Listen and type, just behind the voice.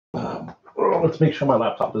Let's make sure my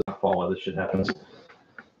laptop doesn't fall while this shit happens.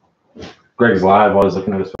 Greg's live while he's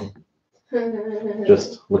looking at his phone.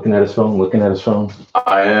 Just looking at his phone,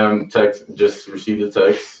 I am just received a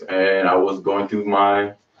text, and I was going through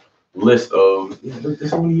my list of.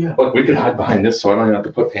 Look, we could hide behind this so I don't even have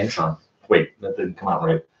to put pants on. Wait, that didn't come out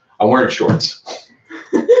right. I'm wearing shorts.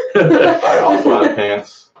 I also have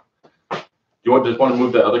pants. You just want to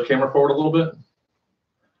move the other camera forward a little bit?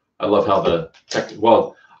 I love how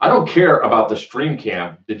well, I don't care about the stream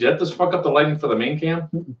cam. Did you just fuck up the lighting for the main cam?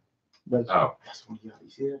 Oh,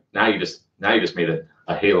 now you just made it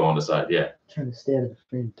a halo on the side. Yeah. I'm trying to stay out of the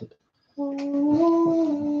frame.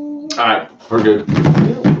 All right, we're good.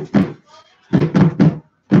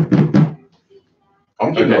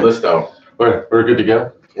 I'm keeping the list out. We're good to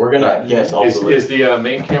go. We're gonna Is the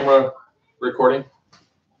main camera recording?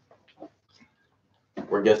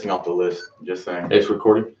 We're guessing off the list. Just saying. It's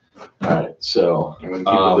recording. All right, so I'm gonna keep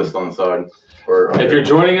the list on the side. If you're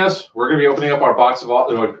joining us, we're gonna be opening up our box of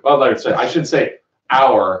awesome. Oh, like I should say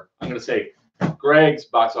our. I'm gonna say Greg's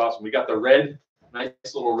box of awesome. We got the nice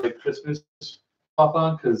little red Christmas off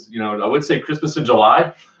on because I would say Christmas in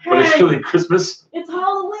July, but it's really Christmas. It's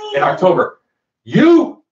Halloween In October.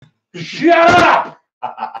 You shut up.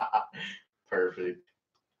 Perfect.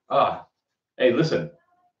 Hey, listen.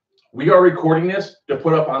 We are recording this to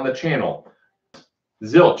put up on the channel.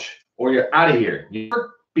 Zilch, or you're out of here.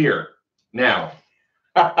 Your beer now.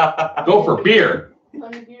 Go for beer.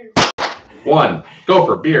 One. Go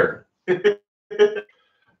for beer.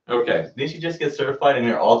 Okay. Didn't you just get certified in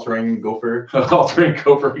your altering gopher? Altering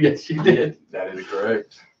gopher. Yes, you did. That is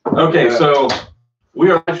correct. Okay, so we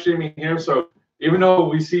are live streaming here. So even though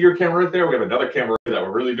we see your camera right there, we have another camera that we're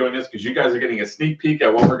really doing this because you guys are getting a sneak peek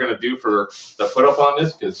at what we're going to do for the put up on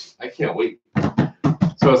this because I can't wait.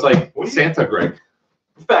 So it's like Santa, Greg.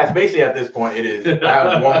 Facts. Basically, at this point, it is. I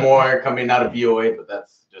have one more coming out of BOA, but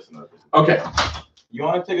that's just another. Okay. You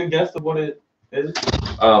want to take a guess of what it is?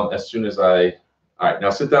 As soon as All right,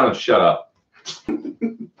 now sit down and shut up.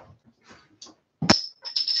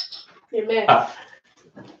 Amen. All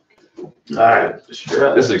right. This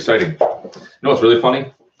is exciting. You know what's really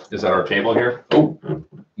funny is that our table here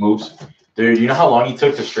moves. Dude, you know how long you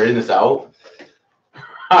took to straighten this out?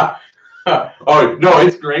 Oh no,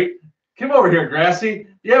 it's great. Come over here, Grassy.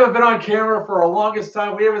 You haven't been on camera for the longest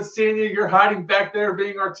time. We haven't seen you. You're hiding back there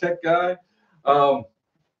being our tech guy.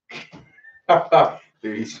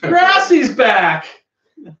 Grassy's back.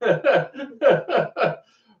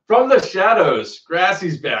 From the shadows,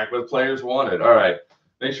 Grassy's back with Players Wanted. All right.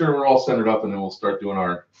 Make sure we're all centered up and then we'll start doing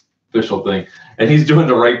our official thing. And he's doing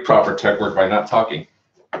the right proper tech work by not talking.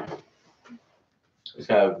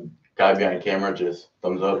 Just have a guy behind the camera just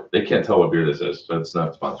thumbs up. They can't tell what beer this is, but it's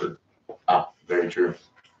not sponsored. Very true.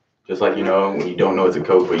 Just like when you don't know it's a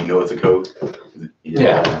Coke, but you know it's a Coke.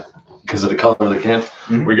 Yeah. Because of the color of the can.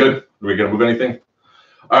 Mm-hmm. We good? Are we gonna move anything?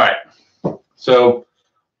 All right. So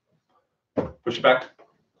push it back,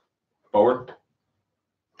 forward,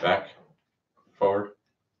 back, forward,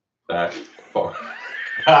 back, forward.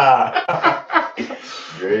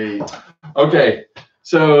 Great. Okay.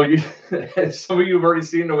 So some of you have already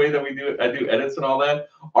seen the way that I do edits and all that.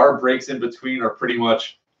 Our breaks in between are pretty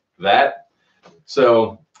much that.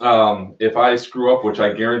 So if I screw up, which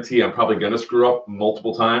I guarantee I'm probably going to screw up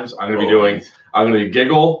multiple times, I'm going to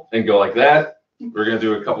giggle and go like that. We're going to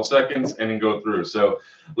do a couple seconds and then go through. So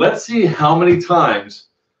let's see how many times.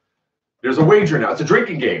 There's a wager now. It's a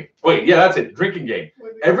drinking game. Wait, yeah, that's it. Drinking game.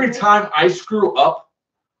 Every time I screw up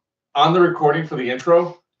on the recording for the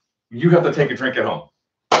intro, you have to take a drink at home.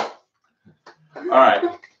 All right.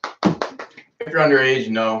 If you're underage,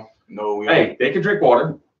 no. Hey, they can drink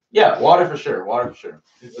water. Yeah, water for sure. Water for sure.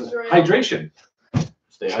 Hydration.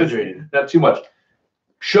 Stay hydrated. Not too much.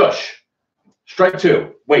 Shush. Strike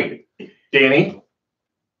two. Wait. Danny.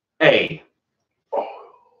 A.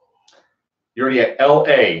 You're already at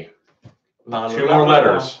L-A. Two more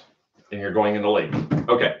letters, and you're going into late.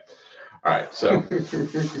 Okay. All right. So,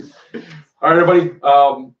 all right, everybody.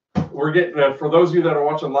 We're getting for those of you that are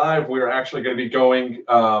watching live, we're actually going to be going.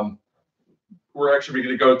 We're actually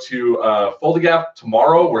going to go to Fold-A-Gap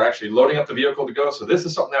tomorrow. We're actually loading up the vehicle to go. So this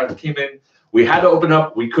is something that came in. We had to open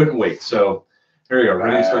up. We couldn't wait. So here we go.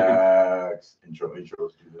 Ready? Intro.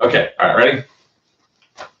 Okay. All right. Ready?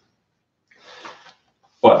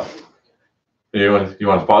 What? You want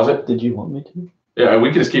to pause it? Did you want me to? Yeah, we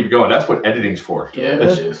can just keep it going. That's what editing's for. Yeah,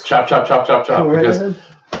 it's just chop. Because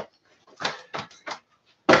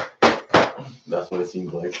that's what it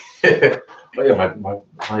seems like. oh yeah,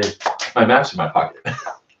 my map's in my pocket.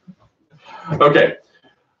 Okay.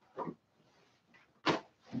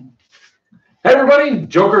 Hey everybody,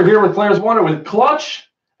 Joker here with Players Wonder with Clutch,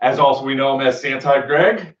 as also we know him as Santa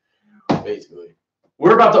Greg. Basically.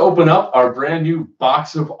 We're about to open up our brand new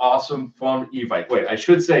Box of Awesome from Evike. Wait, I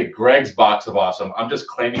should say Greg's Box of Awesome. I'm just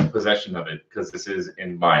claiming possession of it because this is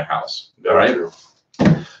in my house. All right. True.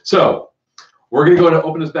 So we're gonna go ahead and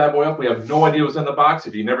open this bad boy up. We have no idea what's in the box.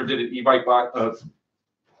 If you never did an Evike box,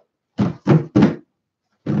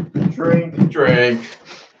 Drink.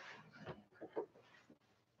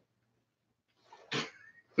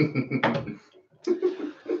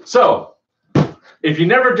 So, if you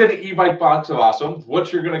never did an e-bike box of awesome,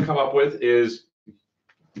 what you're going to come up with is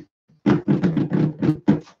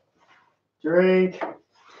Drink.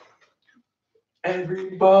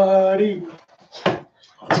 everybody. Oh,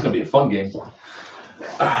 it's going to be a fun game.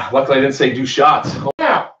 Luckily, I didn't say do shots.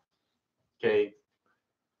 Now, Okay.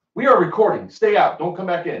 we are recording. Stay out. Don't come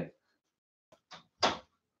back in.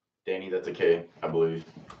 Danny, that's a K, I believe.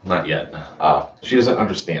 Not yet. She doesn't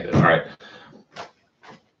understand it. All right.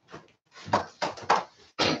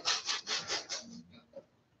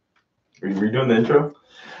 Are you redoing the intro?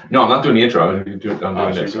 No, I'm not doing the intro. I'm doing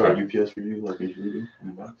this. Should we do UPS review like we usually do in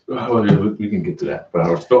the box? Well, we can get to that, but I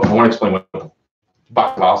want to explain what the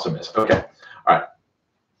box of awesome is. Okay. All right.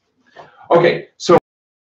 Okay. So,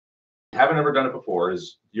 haven't ever done it before.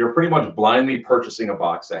 Is you're pretty much blindly purchasing a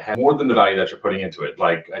box that has more than the value that you're putting into it.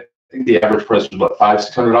 Like I think the average price was what,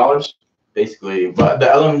 $500-$600. Basically, but the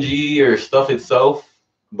LMG or stuff itself,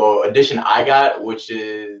 the edition I got, which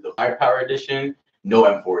is the Firepower edition, no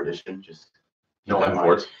M4 edition, just No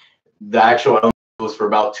M4s. The actual LMG was for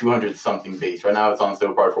about 200 something base. Right now it's on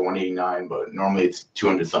sale probably for 189, but normally it's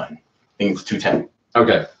 200 something. I think it's 210.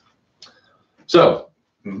 Okay. So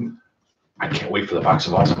I can't wait for the box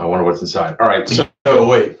of awesome. I wonder what's inside. All right. So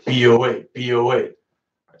BOA. All right,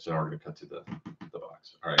 so now we're gonna cut to the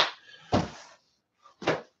box. All right.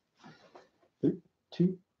 3,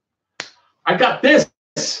 2. I got this.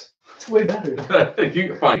 It's way better.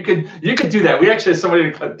 Fine. You can do that. We actually have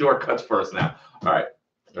somebody to do our cuts for us now. All right.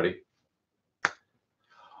 Ready?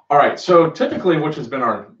 All right. So typically, which has been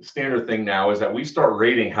our standard thing now, is that we start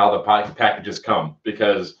rating how the packages come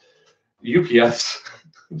because UPS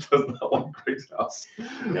does not like Greg's house.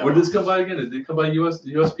 No. What did this come by again? Did it come by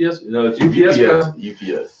USPS? No, it's UPS.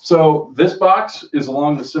 UPS. So this box is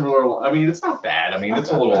along the similar. I mean, it's not bad. I mean, it's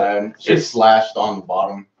a little. It's slashed on the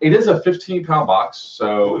bottom. It is a 15-pound box,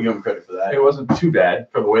 so We'll give them credit for that. it wasn't too bad.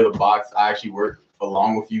 For the way the box, I actually work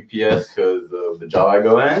along with UPS because of the job I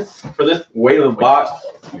go in. For this weight of the box,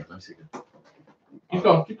 Keep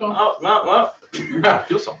going. Keep going. no.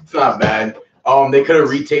 Feel something. It's not bad. They could have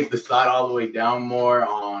retaped the side all the way down more.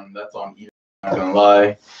 That's on either. Not gonna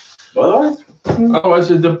lie. But otherwise, Otherwise,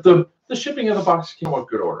 the shipping of the box came out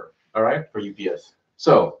good order. All right. for UPS.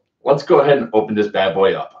 So let's go ahead and open this bad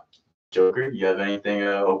boy up. Joker, you have anything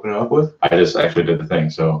to open up with? I just actually did the thing,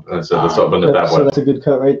 so let's open the bad So boy. that's a good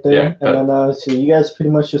cut right there. Yeah, and then so you guys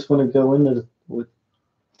pretty much just want to go into with.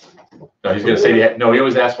 No, he's gonna say no. He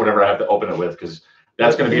always asks whatever I have to open it with because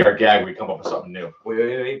that's gonna be our gag. We come up with something new.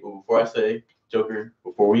 Wait. But before I say Joker,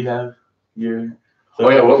 before we have your. Oh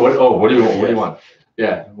yeah. What do you want?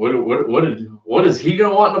 Yeah. What is he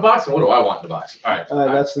gonna want in the box, and what do I want in the box? All right. All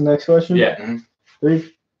right, that's the next question. Yeah.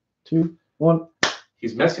 3, 2, 1.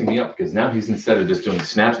 He's messing me up because now he's instead of just doing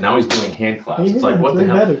snaps, now he's doing hand claps. It's like what the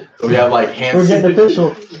hell? Better. So we have like hands. We're getting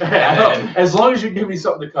official. As long as you give me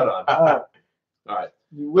something to cut on. All All right.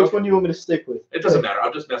 Which one do you want me to stick with? It doesn't matter.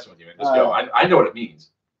 I'm just messing with you, man. Just go. I know what it means.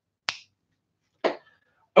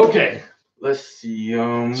 Okay. Let's see.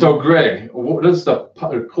 So, Greg, what is the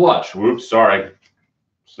clutch? Whoops, sorry.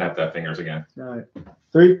 Snap that fingers again. All right.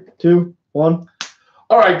 3, 2, 1.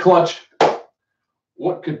 All right, clutch.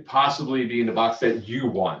 What could possibly be in the box that you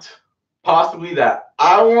want? Possibly that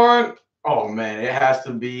I want. Oh man, it has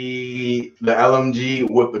to be the LMG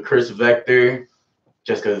with the Chris Vector.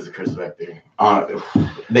 Just because it's a Chris Vector.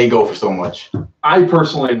 They go for so much. I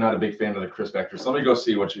personally am not a big fan of the Chris Vector. So let me go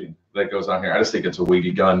see that goes on here. I just think it's a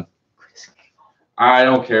weighty gun. I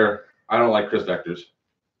don't care. I don't like Chris Vectors.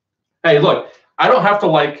 Hey, look, I don't have to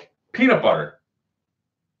like peanut butter.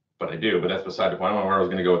 But I do, but that's beside the point. I don't know where I was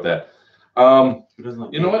going to go with that. Who doesn't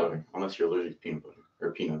like You know peanut what? butter? Unless you're allergic to peanut butter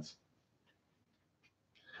or peanuts.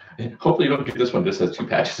 Hopefully you don't get this one. This has 2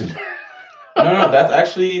 patches in there. No, that's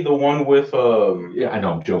actually the one with Yeah, I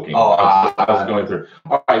know. I'm joking. Oh, I was going through.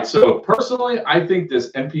 All right. So personally, I think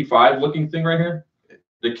this MP5 looking thing right here,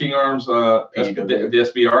 the King Arms, the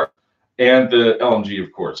SBR, and the LMG,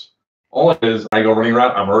 of course. All it is, I go running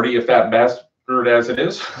around. I'm already a fat bastard as it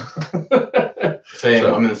is. Same.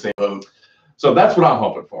 So- I'm in the same boat. So that's what I'm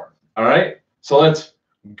hoping for. All right. So let's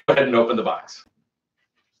go ahead and open the box.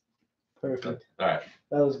 Perfect. All right.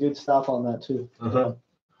 That was good stop on that too. Uh-huh.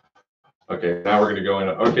 Okay, now we're gonna go in.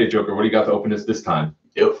 Okay, Joker, what do you got to open this time?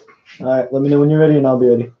 Yep. All right, let me know when you're ready, and I'll be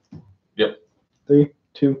ready. Yep. 3,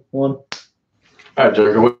 2, 1. All right,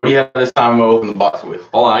 Joker, what do you have this time to open the box with?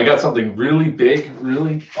 Hold on, I got something really big,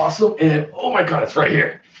 really awesome, and oh my god, it's right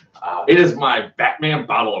here. It is my Batman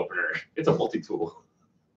bottle opener. It's a multi-tool.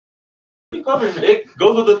 You covered it.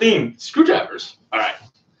 Goes with the theme. Screwdrivers. All right.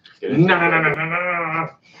 No.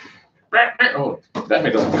 Oh,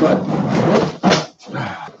 Batman doesn't cut.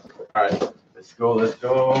 All right, let's go. Let's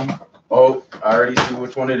go. Oh, I already see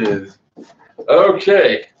which one it is.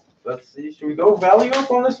 Okay. Let's see. Should we go value up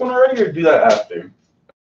on this one already, or do that after?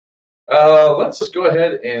 Let's just go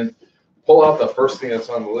ahead and pull out the first thing that's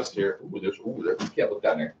on the list here. Ooh, there, you can't look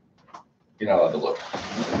down there. You're not allowed to look.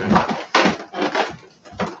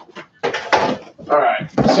 All right.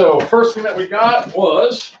 So first thing that we got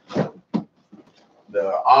was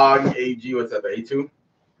The OG AG. What's that? The A2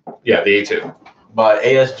 the A2. by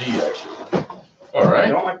ASG actually. All I right.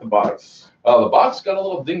 don't like the box. The box got a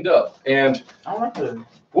little dinged up, and I don't like the.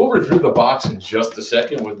 we'll review the box in just a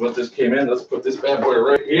second with what this came in. Let's put this bad boy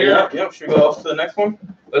right here. Yep. Should we go off to the next one?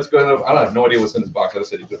 Let's go ahead. I have no idea what's in this box. I just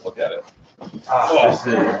said you could look at it. This is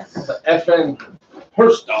The FN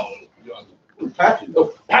Hearthstone. patches.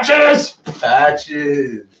 Oh, patches!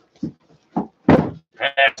 Patches.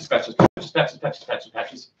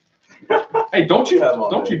 Patches. Hey, don't you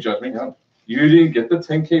judge me. You didn't get the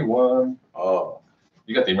 10K one. Oh,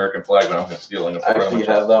 You got the American flag, but I'm gonna steal it. I actually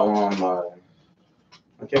have that one on my.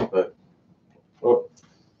 Okay, but Oh.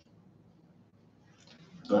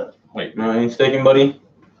 Wait. no, ain't staking, buddy.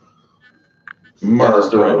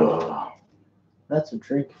 Murder. That's a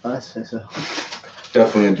drink, if I say so.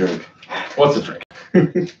 Definitely a drink. What's the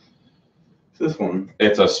drink? This one.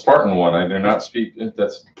 It's a Spartan one. I do not speak.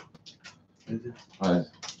 That's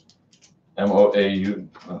MOAU. I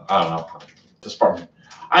don't know. The Spartan.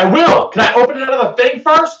 I will. Can I open it out of the thing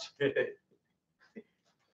first?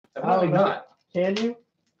 Probably not. Can you?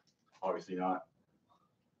 Obviously not.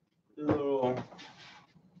 Little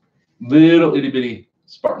itty bitty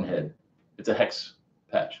Spartan head. It's a hex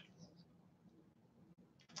patch.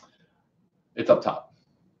 It's up top.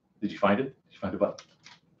 Did you find it? Did you find the button?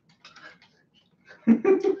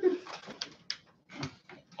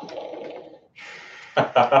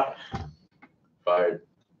 Fired.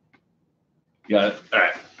 Got it. All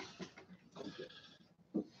right.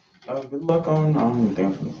 Good luck on. I don't even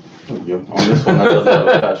think on this one. That doesn't have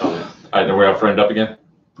a patch on it. All right, then we're friend up again.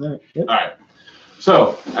 All right. Yep. All right.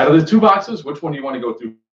 So, out of the two boxes, which one do you want to go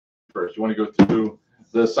through first? You want to go through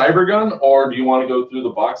the cyber gun, or do you want to go through the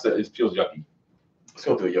box that feels yucky? Let's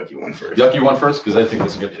go through a yucky one first. Yucky one first, because I think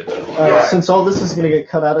this is good. Since all this is gonna get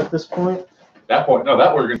cut out at this point, That point, no,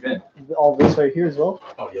 that we're good. Then. all this right here as well.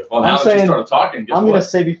 Oh yeah. Well, I'm now that you saying- started talking, guess I'm what? gonna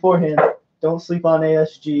say beforehand, don't sleep on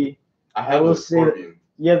ASG. I have will a say- Scorpion.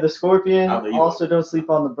 You have the Scorpion. I believe Also, don't sleep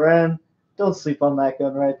on the brand. Don't sleep on that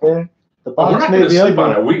gun right there. The Well, we're box not may going to be sleep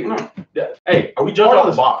on ugly. it. No. Hey, We judge part on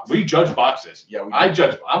of the box. We judge boxes. Yeah.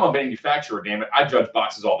 I'm a manufacturer, damn it. I judge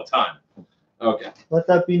boxes all the time. Okay. Let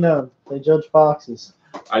that be known. They judge boxes.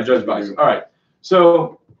 I judge boxes. All right.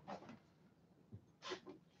 So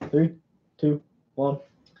 3, 2, 1.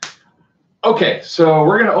 okay, so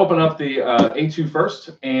we're going to open up the A2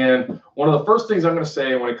 first, and one of the first things I'm going to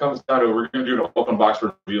say when it comes down to it, we're going to do an open box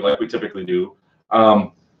review like we typically do.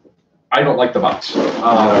 I don't like the box.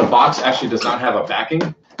 The box actually does not have a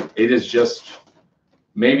backing. It is just,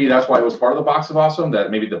 maybe that's why it was part of the box of awesome,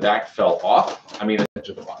 that maybe the back fell off. I mean, it's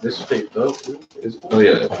just the box. This tape though. Oh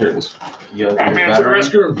yeah, here it is. Yeah. Batman to the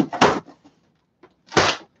rescue.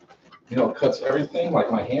 You know, it cuts everything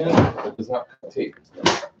like my hand. It does not cut tape.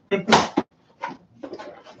 You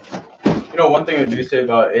know, one thing I do say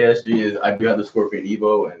about ASG is I do have the Scorpion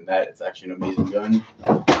Evo, and that is actually an amazing gun.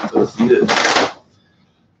 So let's see this.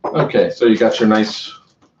 Okay, so you got your nice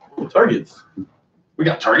Targets. We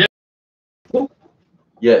got target.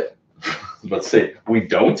 Yeah. Let's see. We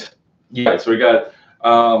don't. Yeah. Right, so we got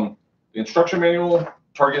the instruction manual,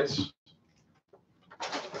 targets.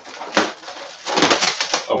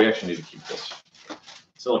 Oh, we actually need to keep this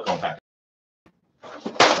silicone packet.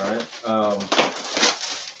 All right.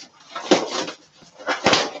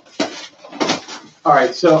 All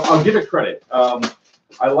right. So I'll give it credit.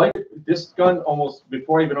 I like this gun almost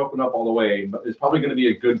before I even open up all the way. It's probably going to be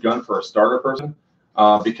a good gun for a starter person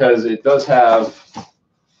because it does have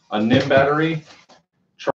a NIM battery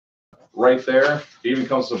right there. It even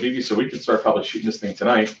comes with a BB, so we can start probably shooting this thing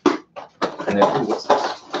tonight. And then, ooh, what's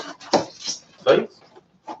this? Sights?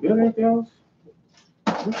 You have anything else?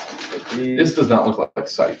 This does not look like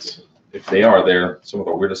sights. if they are, they're some of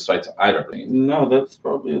the weirdest sights I've ever seen. No, that's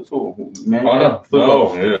probably a tool. Man, Oh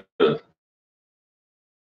no, no.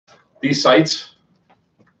 These sights,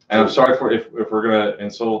 and I'm sorry for if we're gonna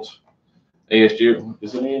insult ASG.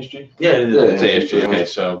 Is it ASG? Yeah, it is. Yeah, it's ASG. Okay,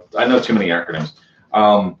 so I know too many acronyms.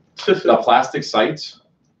 The plastic sights,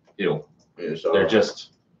 ew. Yeah, so They're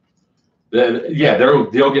just,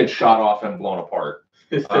 they'll get shot off and blown apart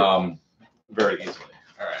very easily.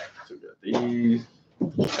 All right, so we got these.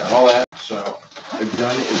 got all that. So The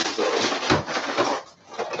gun is so.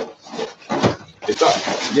 It's up.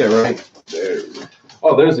 Yeah, right there.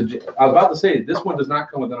 oh, I was about to say this one does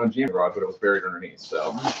not come with an unjammed rod, but it was buried underneath,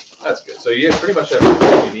 so that's good. So you pretty much have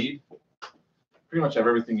everything you need. Pretty much have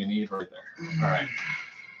everything you need right there. All right.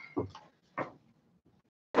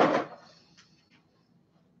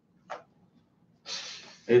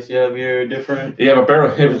 Yes, you have your different. You have a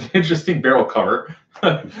barrel, you have an interesting barrel cover.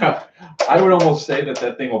 I would almost say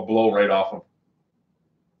that thing will blow right off of.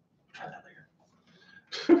 Try that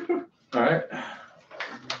later. All right.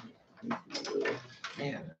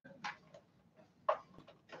 Man.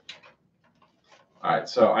 All right,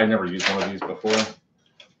 so I never used one of these before,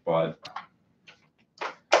 but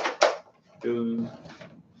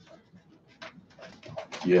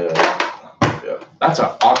Yeah. that's an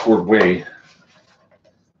awkward way.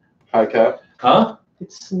 High cap. Huh?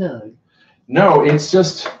 It's snug. No, it's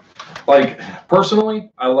just like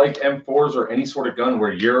personally, I like M4s or any sort of gun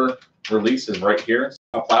where your release is right here. It's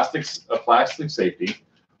a plastic safety,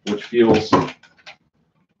 which feels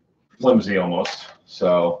flimsy almost.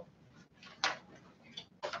 So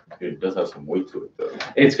It does have some weight to it, though.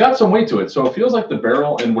 it's got some weight to it. So it feels like the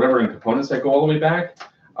barrel and whatever in components that go all the way back.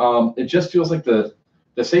 It just feels like the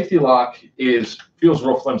safety lock feels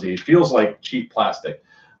real flimsy. It feels like cheap plastic.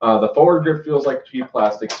 The forward grip feels like cheap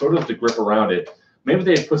plastic. So does the grip around it. Maybe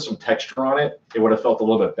they had put some texture on it. It would have felt a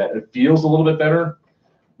little bit better. It feels a little bit better,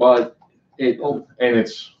 but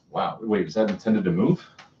it's wow. Wait, is that intended to move?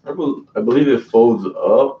 I believe it folds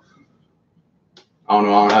up. I don't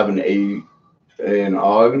know. I don't have an an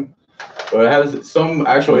AUG, but it has some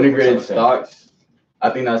actual integrated stocks. I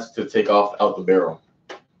think that's to take out the barrel.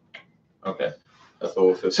 Okay. That's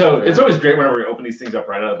what So it's always great whenever we open these things up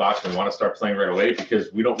right out of the box and we want to start playing right away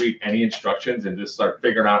because we don't read any instructions and just start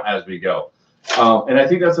figuring out as we go. And I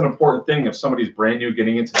think that's an important thing if somebody's brand new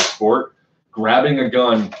getting into the sport, grabbing a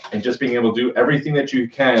gun and just being able to do everything that you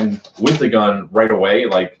can with the gun right away,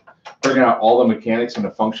 like figuring out all the mechanics and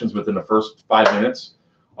the functions within the first 5 minutes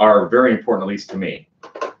are very important, at least to me.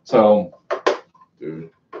 So,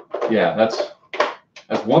 dude, yeah, that's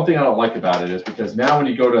one thing I don't like about it is because now when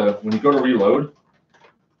you go to reload,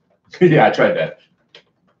 yeah, I tried that.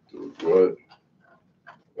 Dude,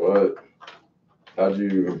 what? How'd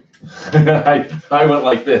you? I went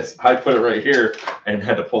like this. I put it right here and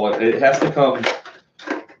had to pull it. It has to come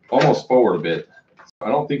almost forward a bit. I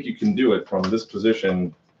don't think you can do it from this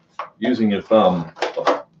position using your thumb.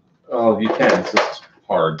 Oh, you can. It's just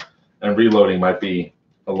hard. And reloading might be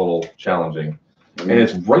a little challenging. And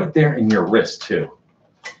it's right there in your wrist too.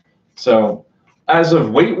 So as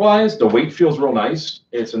of weight-wise, the weight feels real nice.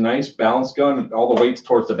 It's a nice balanced gun. All the weight's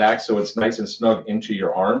towards the back, so it's nice and snug into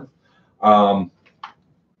your arm.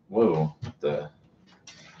 Whoa.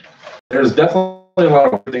 There's definitely a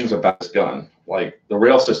lot of things about this gun, like the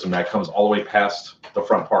rail system that comes all the way past the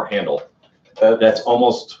front part handle. That's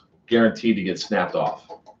almost guaranteed to get snapped off.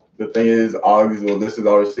 The thing is, obviously, well, this is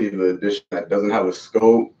obviously the edition that doesn't have a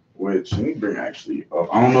scope, which let me bring actually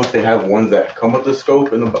up. I don't know if they have ones that come with the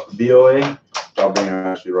scope in the BOA. I'll bring it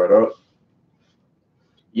actually right up.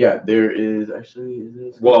 Yeah, there is actually. Is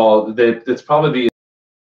this? Well, it's probably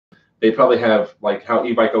they probably have like how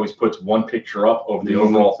Evike always puts one picture up over the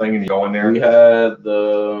overall thing, and you go in there. We had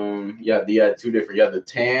the two different. You had the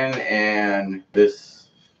tan and this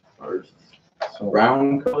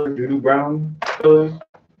brown color, doo-doo brown color.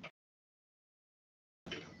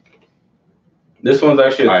 This one's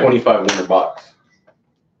actually a 25 winner box.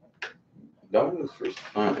 That one was first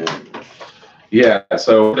time. Yeah,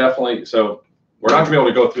 so definitely. So we're not gonna be able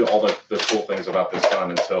to go through all the cool things about this gun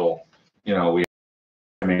until we have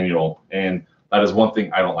a manual, and that is one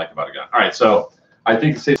thing I don't like about a gun. All right, so I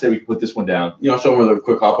think it's safe to say we can put this one down. Show them where the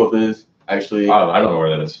quick hop up is. Actually, I don't know where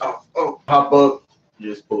that is. Hop up. You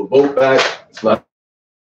just pull the bolt back. It's like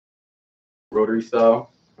rotary style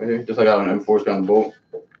right here, just like how an M4's got the bolt.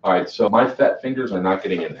 All right, so my fat fingers are not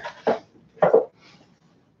getting in there.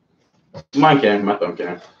 Mine can, my thumb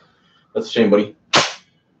can. That's a shame, buddy.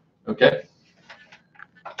 Okay.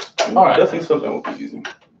 All right, definitely something we'll be using.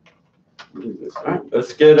 What is this? All right,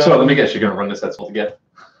 let's get. So let me guess, you're gonna run this at full again?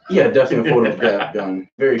 Yeah, definitely a photo gap gun.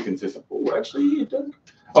 Very consistent. Oh, actually, it does.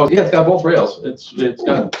 Oh yeah, it's got both rails. It's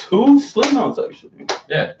got two slip mounts actually.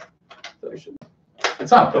 yeah. Actually.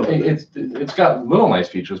 It's not. It's got little nice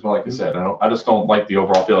features, but like I said, I just don't like the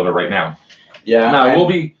overall feel of it right now. Yeah. Now it will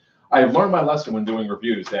be. I learned my lesson when doing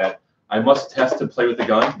reviews that I must test and play with the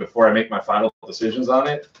gun before I make my final decisions on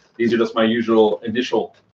it. These are just my usual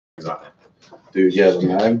initial things on it. Dude, yeah, the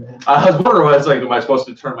mag. I was wondering what it's like. Am I supposed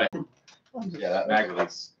to turn my? Yeah, that mag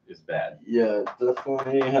release is bad. Yeah,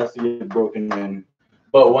 definitely has to get broken in.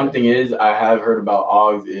 But one thing is, I have heard about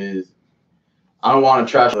OGS is, I don't want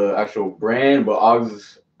to trash the actual brand, but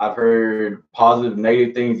OGS, I've heard positive,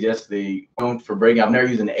 negative things. Yes, they known for breaking. I've never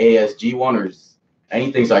used an ASG one or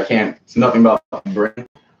anything, so I can't. It's nothing about the brand.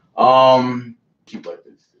 Cheap like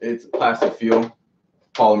this. It's plastic feel,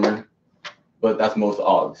 polymer, but that's most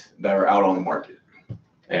OGS that are out on the market.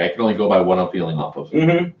 Hey, I can only go by what I'm feeling off of.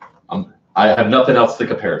 Mm-hmm. I have nothing else to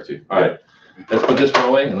compare it to. All right, let's put this one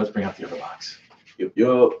away and let's bring out the other box.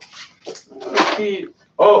 Yup.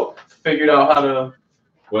 Oh, figured out how to.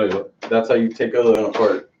 Wait, what? That's how you take a gun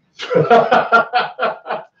apart.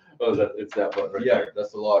 Oh, it's that button right Yeah, there.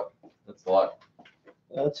 that's the lock. That's the lock.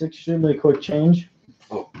 That's extremely quick change.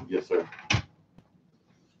 Oh, yes, sir.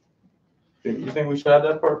 You think we should add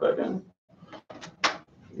that part back in?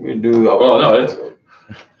 We do. Oh no, it's.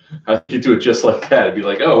 I think you do it just like that. It'd be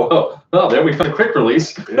like, oh, well, there we found a quick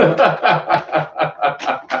release. Yeah.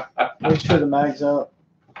 Make sure the mag's out.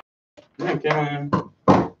 Okay, man.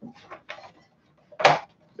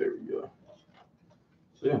 There we go.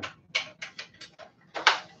 So, yeah.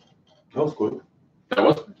 That was quick. That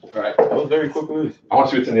was all right. That was very quick release. I want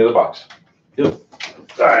to see what's in the other box. Yep.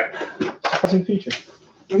 All right. Housing feature.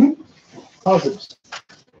 Mm-hmm. Positives.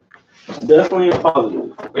 Definitely a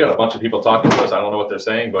positive. We got a bunch of people talking to us. I don't know what they're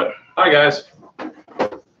saying, but hi guys.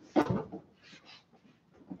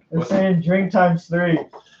 They're saying drink times 3.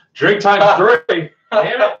 Drink times 3.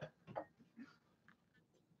 Damn it.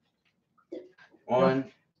 1,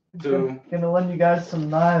 2. Gonna lend you guys some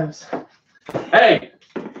knives. Hey.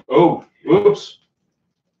 Oh, oops.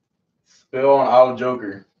 Spill on Owl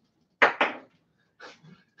Joker.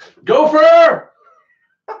 Gopher.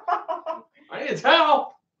 I need a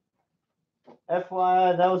towel.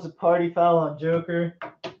 FYI, that was a party foul on Joker.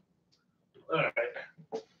 All right.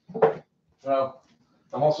 Well,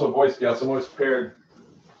 I'm also a Boy Scout, so I'm always prepared.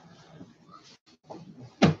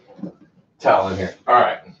 Towel in here. All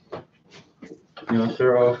right. You want to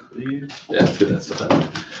throw off these? Yeah, let's get that stuff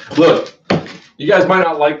out. Look, you guys might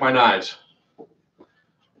not like my knives,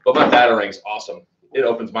 but my bataring's awesome. It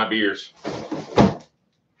opens my beers.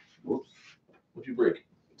 Whoops. What'd you break?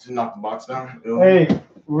 To knock the box down. Hey,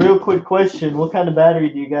 real quick question. What kind of battery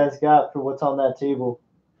do you guys got for what's on that table?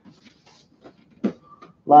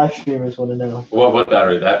 Live streamers want to know. What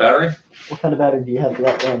battery? That battery? What kind of battery do you have for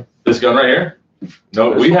that gun? This gun right here?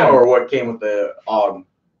 No, we have. Or what came with the AUG.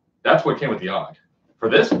 That's what came with the AUG. For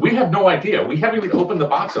this, we have no idea. We haven't even opened the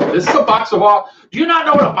box up. This is a box of awesome. Do you not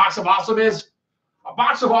know what a box of awesome is? A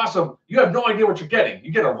box of awesome, you have no idea what you're getting.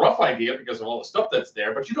 You get a rough idea because of all the stuff that's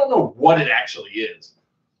there, but you don't know what it actually is.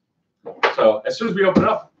 So as soon as we open it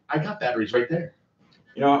up, I got batteries right there.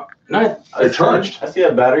 You know, They're charged. I see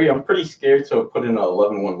that battery. I'm pretty scared to put in a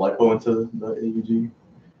 11-1 LiPo into the AUG.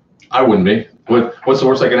 I wouldn't be. What's the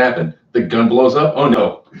worst that can happen? The gun blows up? Oh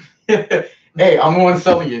no. Hey, I'm the one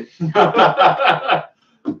selling it.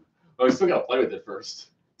 Oh, we still gotta play with it first.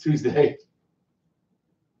 Tuesday.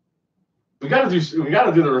 We gotta do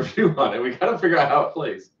the review on it. We gotta figure out how it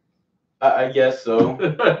plays. I guess so.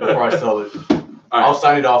 Before I sell it, All right. I'll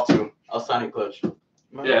sign it off too. I'll sign it clutch.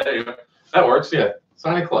 Yeah, there you go. That works. Yeah,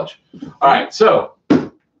 sign a clutch. All right, so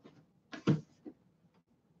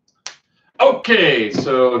okay,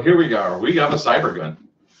 so here we go. We got a cyber gun.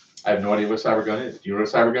 I have no idea what a cyber gun is. Do you know what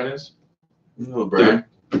a cyber gun is? No brand.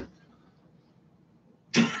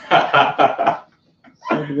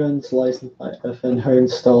 Cybergun's licensed by FN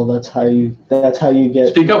Hernstall. That's how you get.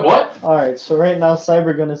 Speak up. What? All right. So right now,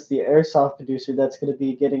 Cybergun is the airsoft producer that's going to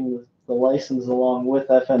be getting the license along with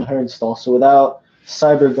FN Hernstall. So without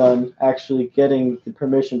Cybergun actually getting the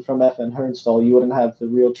permission from FN Hernstall, you wouldn't have the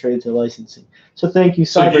real trades or licensing. So thank you,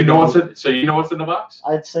 So Cybergun. you know what's in. So you know what's in the box.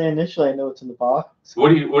 I'd say initially I know what's in the box.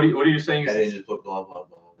 What are you saying? And they just put blah blah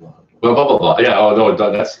blah blah. Blah blah blah blah. Yeah. Oh no,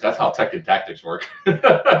 that's how tech and tactics work.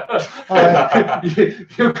 Right.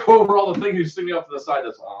 you go over all the things you see me off to the side.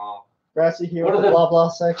 That's Grassy here What with is the it? blah blah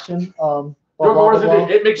section. Blah, What blah, is blah.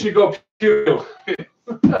 it makes you go pew.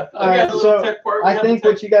 All right, so I think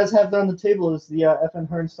what you guys have there on the table is the FN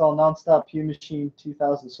Hernstall Nonstop Pew Machine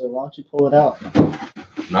 2000. So why don't you pull it out?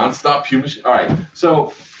 Non-stop pew machine. All right.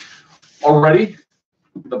 So already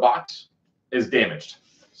the box is damaged.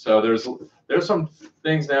 So there's there's some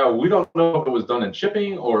things now we don't know if it was done in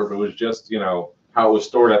shipping or if it was just, you know, how it was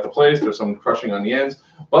stored at the place. There's some crushing on the ends,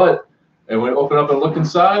 but and when we open up and look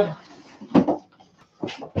inside,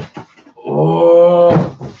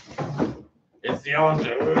 oh, it's the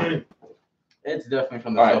LMG. It's definitely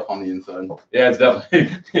from the stuff on the inside. Yeah, it's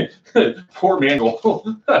definitely poor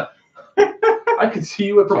manual. I can see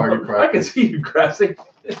you at I can see you grasping.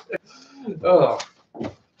 Oh,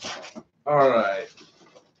 all right.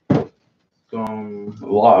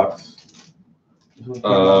 Locks.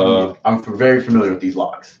 I'm very familiar with these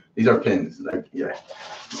locks. These are pins. Like, yeah.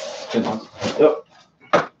 Pin locks. Yep.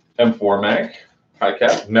 M4 mag, high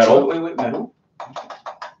cap, metal. Wait, metal.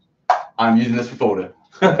 I'm using this for photo.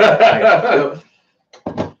 Yep.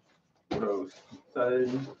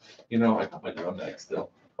 You know, I got my drum mag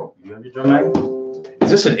still. You have your drum mag? Is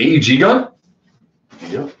this an AEG gun?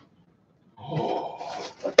 Yep.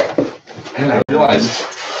 Oh. And I realized.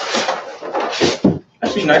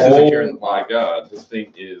 Actually, nice and secure. Oh my god, this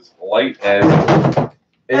thing is light as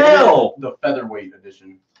hell. The featherweight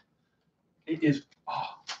edition. It is.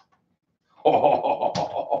 Oh.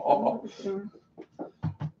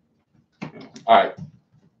 All right.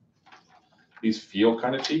 These feel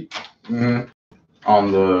kind of cheap. Mm-hmm.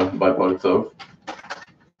 On the bipod itself.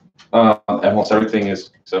 Almost everything is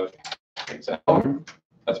except polymer.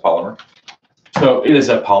 That's polymer. So it is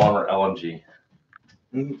a polymer LMG.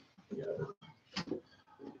 Mm-hmm. Yeah.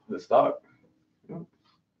 The stock.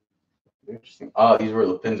 Interesting. Ah, these are where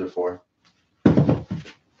the pins are for.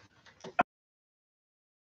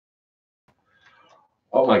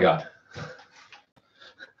 Oh my god.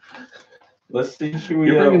 Let's see.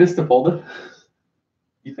 You're bringing this to Folda?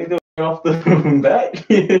 You think they'll get off the back?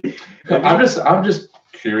 I'm just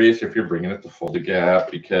curious if you're bringing it to Folda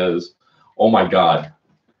Gap because, oh my god.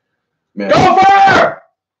 Man. Go fire!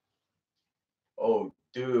 Oh,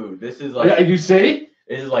 dude, this is like. Yeah, you see?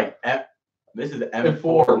 This is like this is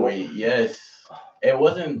M4 weight. Yes, it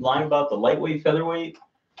wasn't lying about the lightweight, featherweight.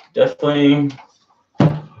 Definitely.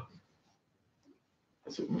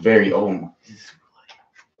 It's very What?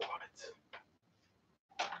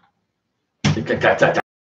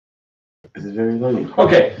 This is very light.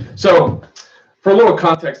 Okay, so for a little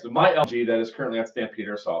context, my LG that is currently at Stampede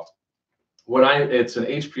Airsoft, it's an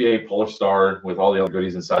HPA Polar Star with all the other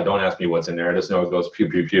goodies inside. Don't ask me what's in there. I just know it goes pew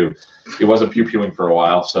pew pew. It wasn't pew pewing for a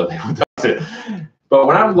while, so they went it. But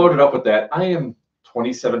when I'm loaded up with that, I am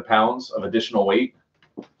 27 pounds of additional weight.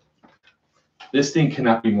 This thing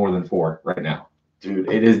cannot be more than 4 right now. Dude,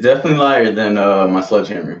 it is definitely lighter than my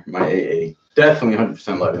sledgehammer, my AA. Definitely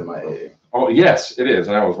 100% lighter than my AA. Oh yes, it is.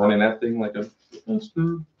 And I was running that thing like a.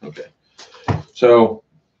 Okay, so.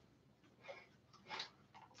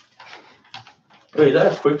 Wait, is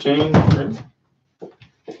that a quick change? I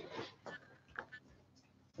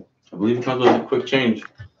believe it comes with a quick change.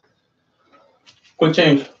 Quick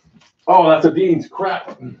change. Oh, that's a Dean's.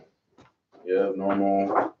 Crap. Yeah,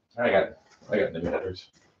 normal. I got new headers.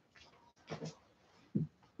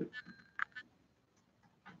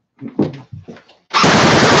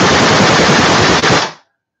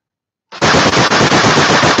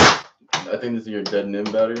 I think this is your dead NIM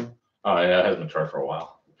battery. Oh yeah, it hasn't been charged for a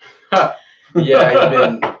while.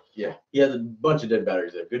 Yeah, he has a bunch of dead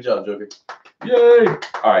batteries there. Good job, Joker. Yay!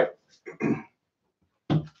 All right.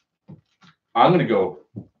 I'm gonna go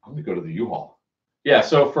to the U-Haul. Yeah,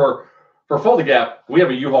 so for Folda Gap, we have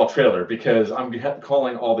a U-Haul trailer because I'm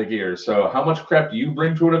calling all the gears. So how much crap do you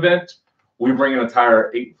bring to an event? We bring an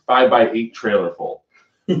entire 5x8 trailer full.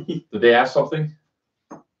 Did they ask something?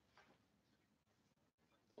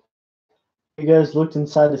 You guys looked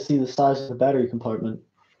inside to see the size of the battery compartment.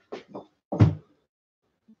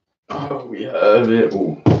 Oh, we have it.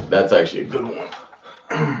 Ooh, that's actually a good one.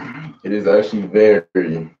 It is actually very,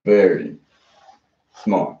 very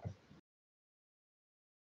small.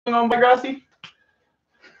 On by Grassi?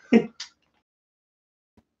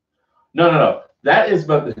 No.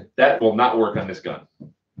 That will not work on this gun.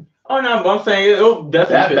 Oh no, but I'm saying it'll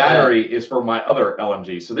definitely. That battery is for my other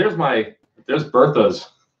LMG. So there's Bertha's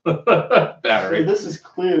battery. So this is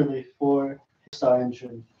clearly for Star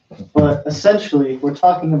Engine, but essentially we're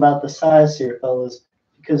talking about the size here, fellas,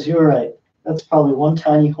 because you're right. That's probably one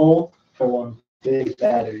tiny hole for one big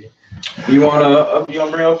battery. You wanna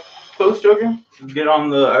bring up close, Joker? Get on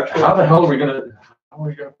the actual. How the hell are we gonna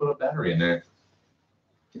put a battery in there?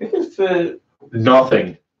 It can fit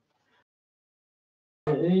Nothing.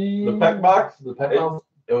 the pack box. The pack box.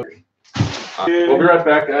 We'll We'll be right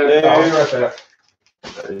back, guys. I'll be right back.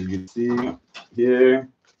 As you can see here,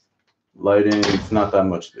 lighting, it's not that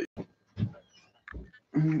much big.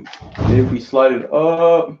 If we slide it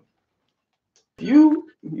up, You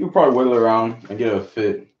probably wiggle around and get a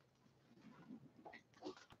fit.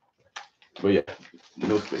 But yeah,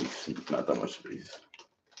 no space. Not that much space.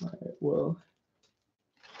 Alright, well,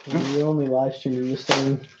 you only live streaming this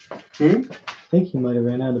thing. Hmm? I think he might have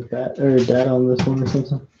ran out of data on this one or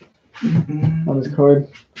something. On his card.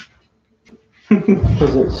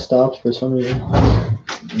 Because it stopped for some reason.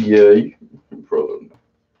 Yeah, you probably.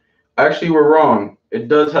 Actually, we're wrong. It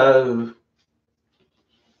does have.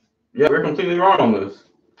 Yeah, we're completely wrong on this.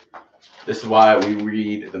 This is why we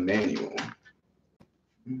read the manual.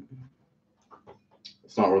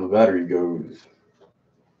 It's not where the battery goes.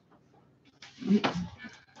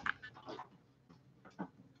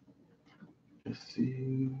 Let's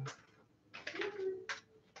see.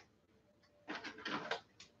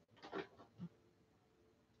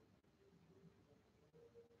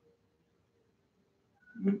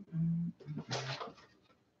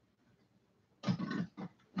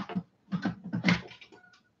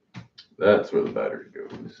 That's where the battery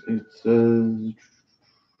goes. It says,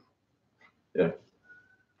 yeah.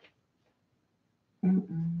 All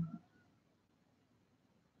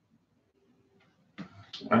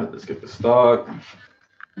right, let's get the stock.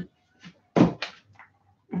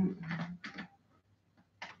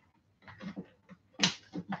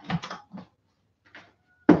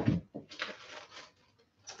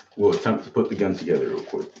 We'll attempt to put the gun together real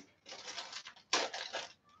quick.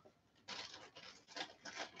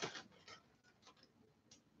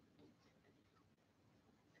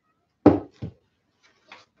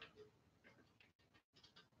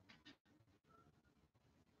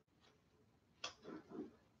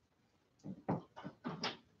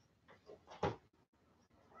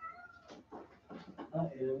 I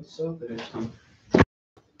am so thirsty.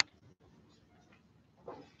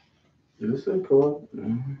 Did it say co-op?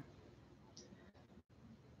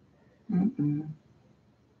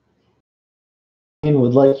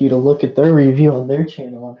 Would like you to look at their review on their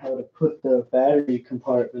channel on how to put the battery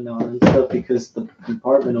compartment on and stuff because the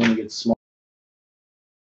compartment only gets small.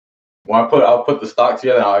 When I'll put the stock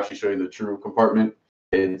together, and I'll actually show you the true compartment.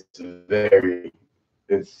 We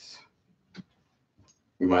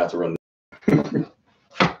might have to run.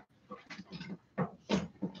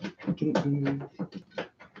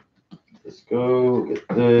 Let's go get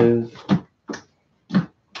this.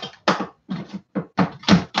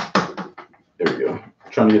 There we go.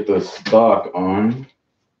 Trying to get the stock on.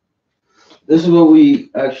 This is what we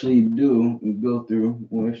actually do. We go through.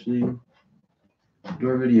 We'll actually do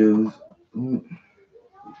our videos.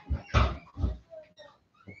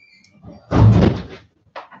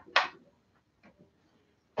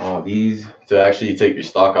 These, to actually take your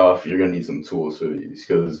stock off, you're gonna need some tools for these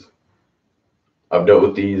because I've dealt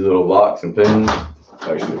with these little locks and pins.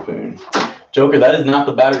 Actually, a pin. Joker, that is not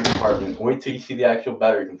the battery compartment. Wait till you see the actual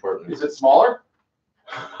battery compartment. Is it smaller?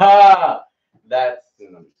 Ha! That's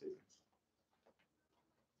an understatement.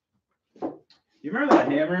 You remember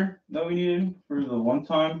that hammer that we needed for the one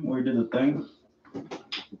time where we did the thing?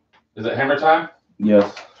 Is it hammer time?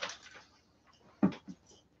 Yes.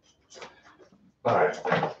 All right.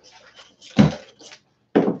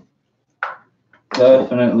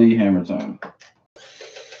 Definitely hammer time.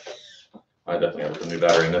 I definitely have to put a new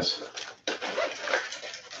battery in this.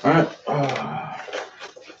 All right.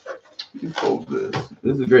 You fold this.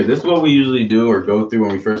 This is great. This is what we usually do or go through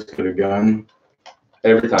when we first get a gun.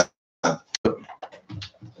 Every time.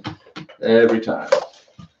 Every time.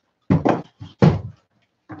 Do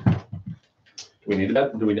we need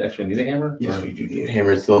that? Do we actually need a hammer? Yeah, we do need a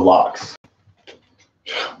hammer. It's the locks.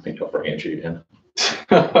 Maybe I'll bring it again.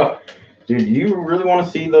 Dude, you really want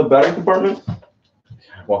to see the battery compartment?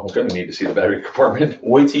 Well, we're gonna need to see the battery compartment.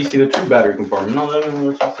 Wait till you see the true battery compartment. No, let me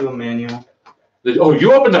let you see the manual. Oh,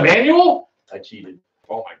 you opened the manual? I cheated.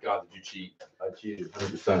 Oh my God, did you cheat? I cheated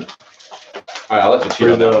 100%. All right, I'll let you cheat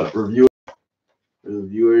For on that the one. review, for the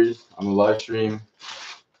viewers on the live stream.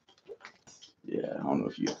 Yeah, I don't know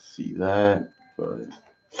if you can see that, but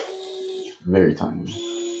very tiny.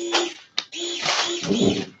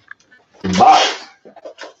 Ooh. Box.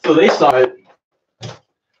 So they saw it.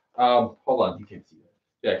 Hold on. You can't see that.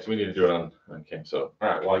 Yeah, because we need to do it on. Okay, so all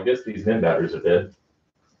right. Well, I guess these NIN batteries are dead.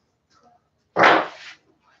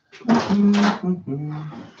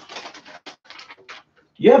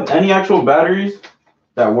 You have any actual batteries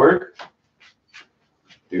that work?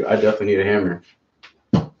 Dude, I definitely need a hammer.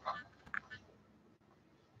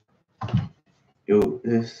 Yo,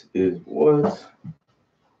 this is what?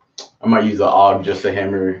 I might use an AUG just to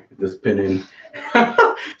hammer this pin in.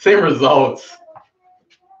 Same results.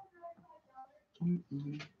 I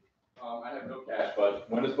have no cash, but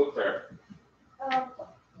when is book fair?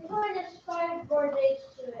 It's only just 5 more days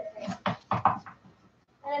to it.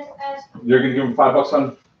 You're gonna give him $5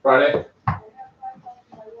 on Friday?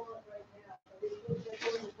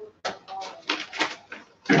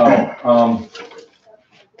 Oh,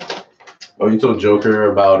 Oh, you told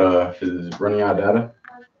Joker about his running out of data?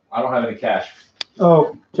 I don't have any cash.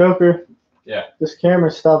 Oh, Joker. Yeah. This camera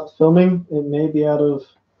stopped filming. It may be out of.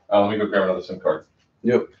 Oh, let me go grab another SIM card.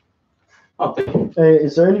 Yep. Oh, thank you. Hey,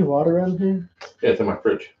 is there any water around here? Yeah, it's in my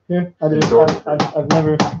fridge. Here, I've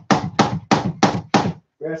never.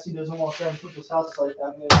 Grassy doesn't walk around people's houses like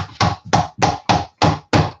that, man.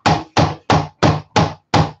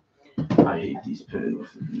 I hate these pins.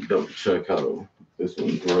 Double check how this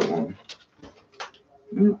one's the right one.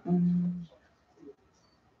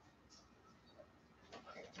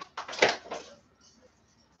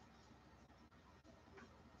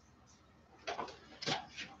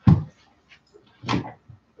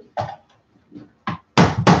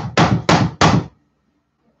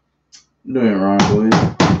 Doing it wrong, boys.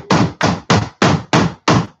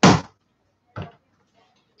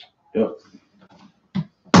 Yep.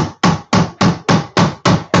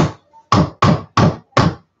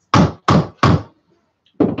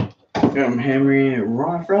 I'm hammering it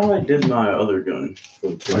wrong. I forgot how I did my other gun.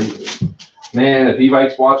 Man, if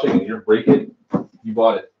Evike's watching and you're breaking, you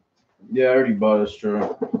bought it. Yeah, I already bought it,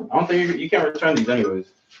 sure. I don't think you can't return these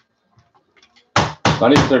anyways.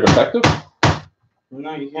 Not even if they're defective?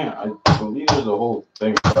 No, you can't. I believe there's a whole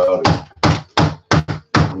thing about it.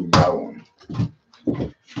 You got one.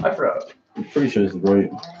 I forgot. I'm pretty sure this is right.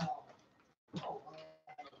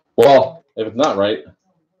 Well, if it's not right.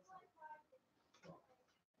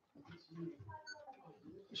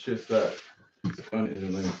 It's just that this gun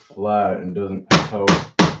isn't like flat and doesn't help.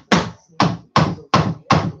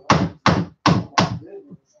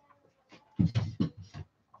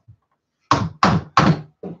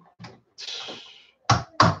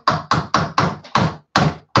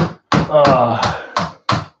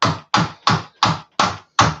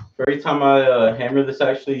 Every time I hammer this,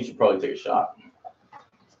 actually, you should probably take a shot.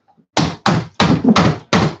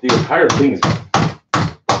 The entire thing is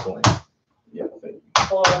blank. Yeah, thank you.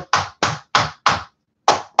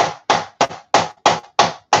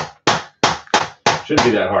 Shouldn't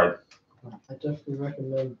be that hard. I definitely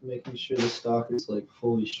recommend making sure the stock is like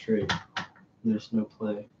fully straight. And there's no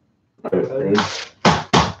play.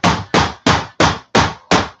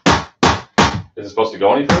 Is it supposed to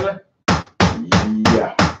go any further?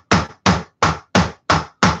 Yeah.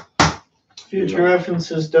 Future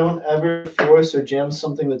references, don't ever force or jam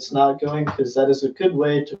something that's not going, because that is a good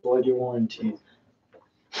way to avoid your warranty.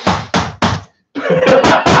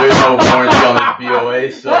 There's no warranty on this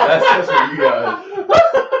BOA, so that's just for you guys.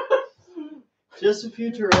 Just a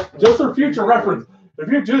future reference. Just for future reference.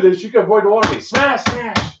 If you do this, you can avoid warranty. Smash,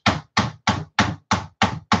 smash!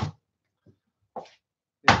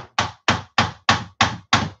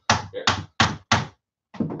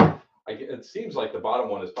 It seems like the bottom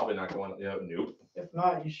one is probably not going, nope. If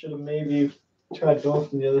not, you should have maybe tried going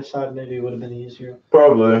from the other side. Maybe it would have been easier.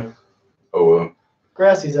 Probably. Oh well.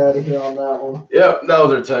 Grassy's out of here on that one. Yeah, that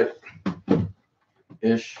was our tech.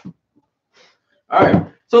 Ish. Alright.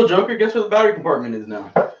 So Joker, guess where the battery compartment is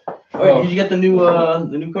now? Alright, did you get the new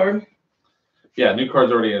card? Yeah, new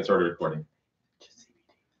card's already in, it's already recording.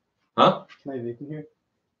 Huh? Can I vape in here?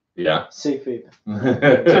 Yeah. Safe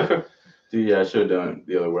vape. Dude, yeah, I should have done it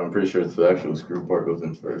the other way. I'm pretty sure it's the actual screw part goes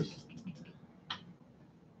in first.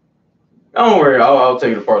 Don't worry, I'll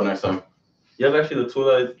take it apart next time. You have actually the tool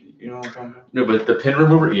that you know what I'm talking about? No, but the pin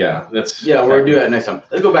remover, yeah, that's. Yeah, we're gonna do that next time.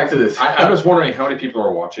 Let's go back to this. I'm just wondering how many people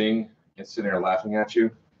are watching and sitting there laughing at you.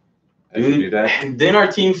 As you do that. Didn't our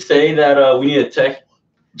team say that we need a tech?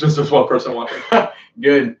 Just as one person watching.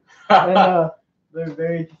 Good. And they're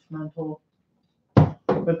very dismantled.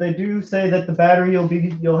 But they do say that the battery you'll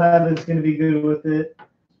have is going to be good with it.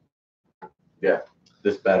 Yeah,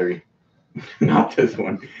 this battery, not this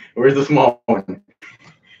one. Where's the small one?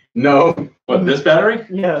 No. What, this battery?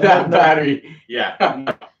 Yeah. That battery. Yeah.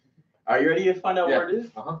 Are you ready to find out where it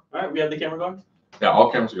is? Uh-huh. All right, we have the camera going. Yeah,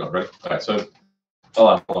 all cameras are going. Ready? All right, so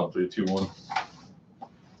hold on. 3, 2, 1.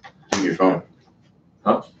 Give me your phone.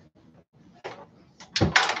 Huh?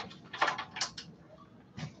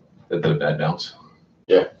 That did a bad bounce.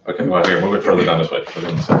 Yeah. Okay, well, here, move it further down this way. Put it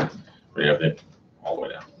on the side. Where you have it all the way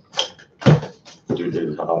down. Dude,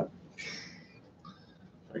 it's hot.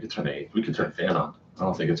 We could turn the fan on. I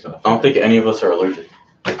don't think it's gonna. I don't think any of us are allergic.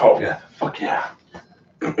 Oh yeah, fuck yeah.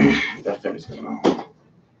 That fan is going on.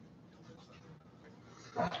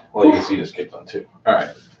 Well, you can see this kicked on too. All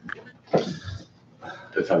right.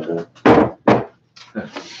 That's how good.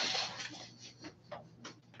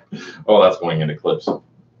 Oh, that's going into clips.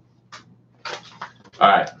 All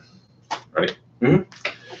right. Ready? Mhm.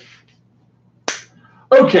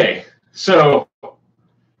 Okay. So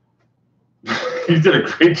you did a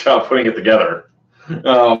great job putting it together.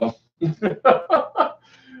 Go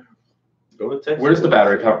to Texas. Where's the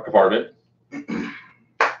battery compartment?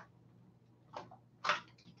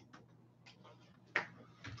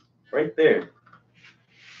 Right there.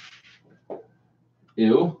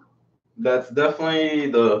 Ew. That's definitely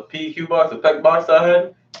the PQ box, the PEC box I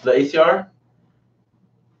had, the ACR.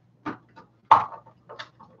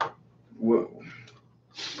 Whoa.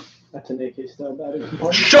 That's an AK style battery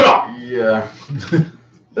compartment. Shut up! Yeah.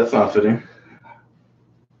 That's not fitting.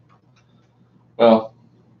 Well,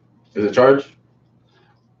 Is it charged?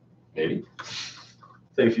 maybe.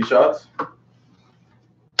 Take a few shots.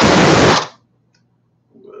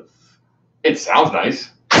 It sounds nice.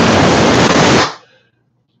 I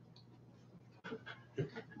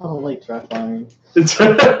don't like dry firing. You should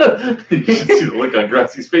see the look on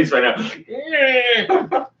Grassy's face right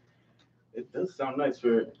now. It does sound nice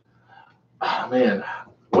for it. Oh, man,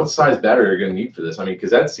 what size battery are you going to need for this? I mean, because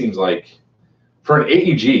that seems like, for an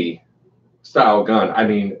AEG style gun, I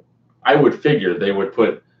mean, I would figure they would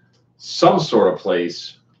put some sort of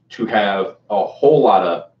place to have a whole lot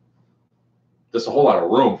of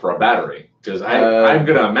room for a battery. Because I'm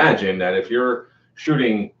going to imagine that if you're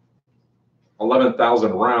shooting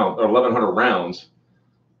 11,000 rounds or 1,100 rounds.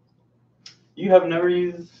 You have never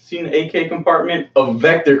seen an AK compartment, a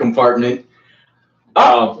vector compartment.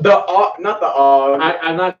 Not the AUG.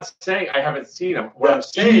 I'm not saying I haven't seen them. What I'm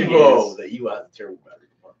saying Evo, is the Evo has a terrible battery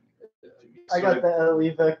compartment. I got the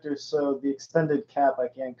LE Vector, so the extended cap, I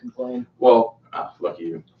can't complain. Well, Lucky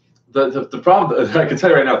you. the problem I can tell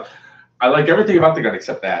you right now, I like everything about the gun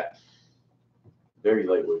except that. Very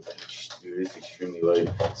lightweight. Dude, it's extremely light.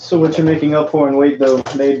 So what you're making up for in weight, though,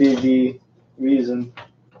 may be the reason.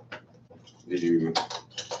 Did you?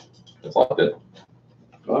 That's all it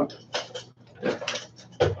Huh? did.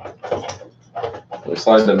 Let me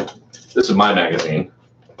slide them. This is my magazine.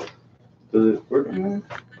 Does it work?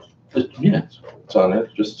 Yeah, it's on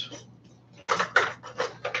it. Just.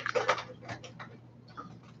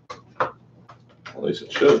 At least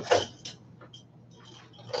it should.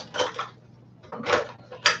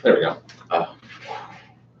 There we go.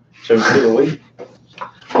 Should we do the weight?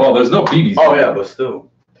 Well, there's no BBs. Oh yeah, but still.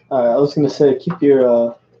 All right, I was gonna say keep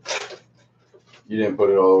your. You didn't put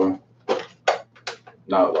it all in.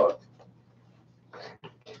 Not locked.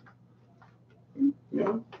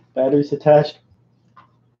 Yeah. Batteries attached.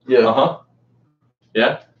 Yeah. Uh-huh.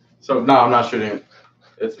 Yeah? So, No, I'm not shooting it.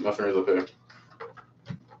 It's my finger's up here.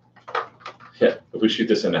 yeah, if we shoot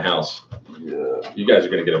this in the house, Yeah. you guys are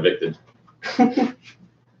going to get evicted.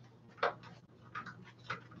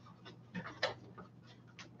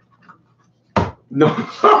 No.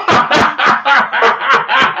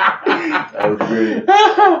 That was great.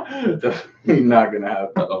 Definitely not gonna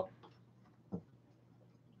happen. Uh-oh.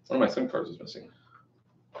 One of my SIM cards is missing.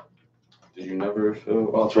 Did you never fill?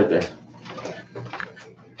 Well, it's right there.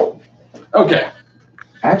 Okay.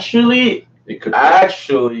 Actually, It could.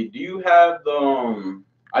 do you have the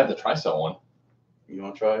I have the Tricell one. You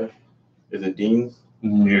want to try it? Is it Dean's?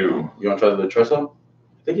 No. You want to try the Tricell?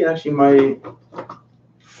 I think it actually might.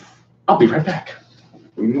 I'll be right back.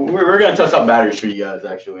 We're gonna test out batteries for you guys.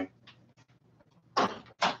 Actually, I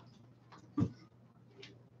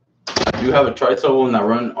do have a Tricell one that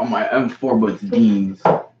run on my M4, but it's Dean's.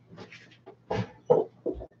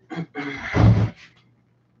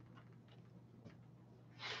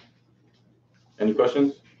 Any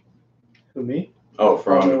questions? Who, me? Oh,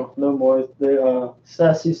 from no more. The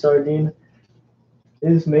Sassy Sardine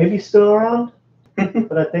is maybe still around,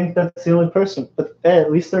 but I think that's the only person. But hey,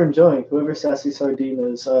 at least they're enjoying. Whoever Sassy Sardine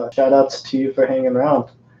is, shout outs to you for hanging around.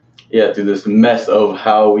 yeah, through this mess of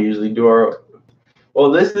how we usually do our.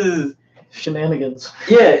 Well, this is Shenanigans.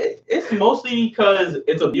 yeah. It's mostly because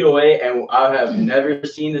it's a BOA, and I have never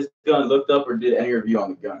seen this gun looked up or did any review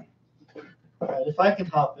on the gun. All right, if I can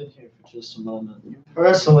hop in here for just a moment.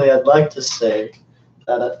 Personally, I'd like to say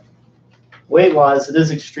that weight-wise, it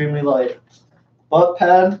is extremely light. Butt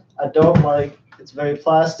pad, I don't like. It's very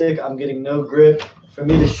plastic. I'm getting no grip. For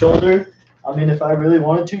me to shoulder, I mean, if I really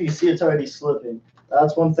wanted to, you see it's already slipping.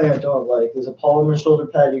 That's one thing I don't like. There's a polymer shoulder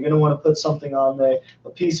pad. You're going to want to put something on there, a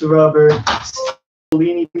piece of rubber. It's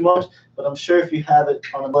leaning too much, but I'm sure if you have it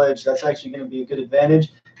on a ledge, that's actually going to be a good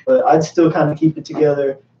advantage. But I'd still kind of keep it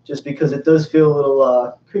together just because it does feel a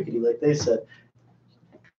little crickety, like they said.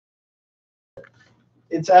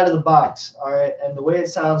 It's out of the box, all right? And the way it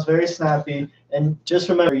sounds, very snappy. And just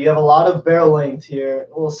remember, you have a lot of barrel length here,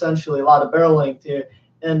 well, essentially a lot of barrel length here.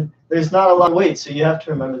 and there's not a lot of weight, so you have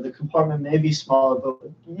to remember the compartment may be smaller, but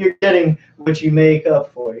you're getting what you make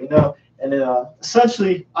up for, you know. And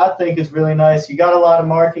essentially, I think it's really nice. You got a lot of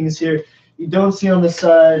markings here. You don't see on the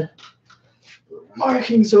side.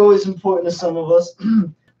 Markings are always important to some of us.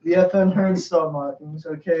 The FN Hernstal markings,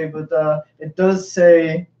 okay, but it does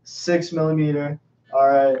say 6mm. All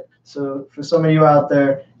right, so for some of you out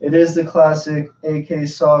there, it is the classic AK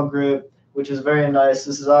saw grip, which is very nice.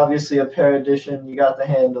 This is obviously a pair edition. You got the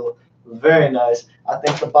handle, very nice. I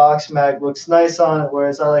think the box mag looks nice on it,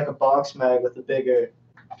 whereas I like a box mag with a bigger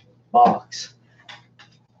box.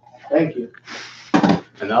 Thank you.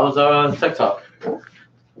 And that was our tech talk.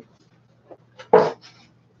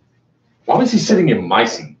 Why was he sitting in my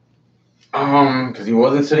seat? Because he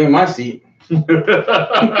wasn't sitting in my seat.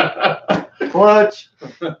 Clutch.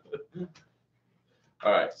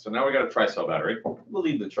 All right, so now we got a tri-cell battery. We'll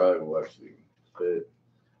leave the triangle actually. But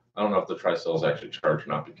I don't know if the tri-cell is actually charged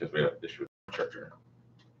or not because we have an issue with the charger.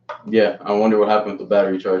 yeah, I wonder what happened with the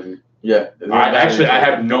battery charger. Yeah. I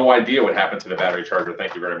have no idea what happened to the battery charger.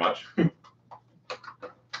 Thank you very much.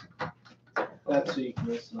 That's so you can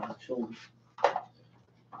listen on the shoulder.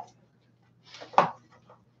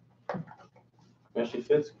 Actually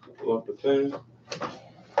fits. Lock the thing.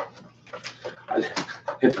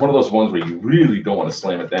 It's one of those ones where you really don't want to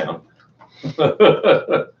slam it down.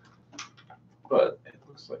 But it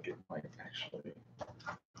looks like it might actually.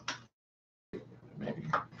 Maybe.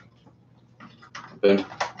 Then.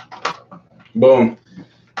 Boom.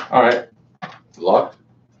 All right. Lock.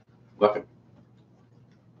 Lock it.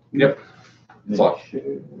 Yep. It's locked.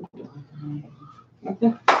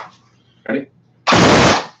 Okay. Ready?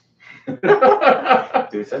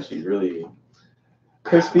 Dude, it's actually really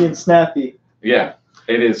Crispy and snappy. Yeah,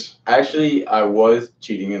 it is. Actually, I was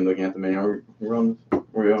cheating and looking at the menu. We're on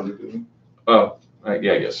the Oh,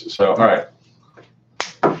 yeah, I guess. So, all right.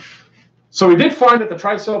 So we did find that the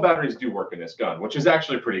tri-cell batteries do work in this gun, which is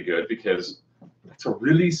actually pretty good because it's a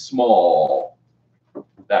really small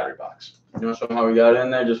battery box. You want to show them how we got in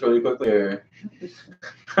there just really quickly? Or?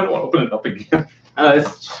 I don't want to open it up again.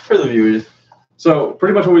 It's just for the viewers. So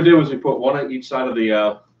pretty much what we did was we put one on each side of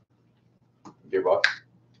the Gearbox.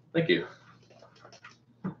 Thank you.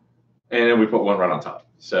 And then we put one right on top.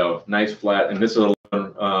 So nice flat, and this is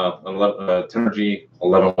 10G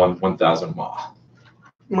 11 1000 mAh.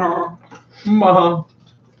 Mah.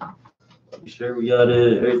 You sure we got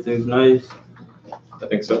it? Everything's nice. I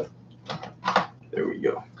think so. There we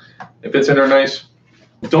go. It fits in there nice.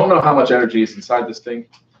 Don't know how much energy is inside this thing.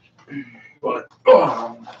 But,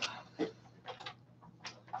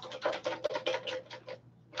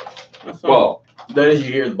 well, that is,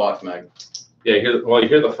 you hear the box mag. yeah. You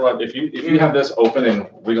hear the front. If you have this open and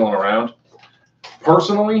wiggling around,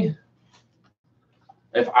 personally,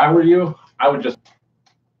 if I were you, I would just.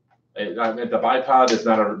 I mean, the bipod is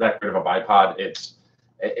not that great of a bipod.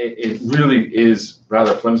 It really is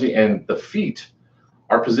rather flimsy, and the feet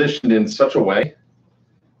are positioned in such a way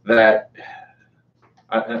that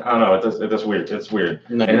I don't know. It's weird. It's weird,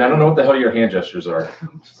 and I don't know what the hell your hand gestures are.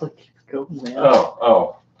 I'm just like, go, man. Oh,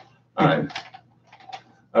 all right.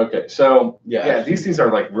 Okay, so Yeah. these things are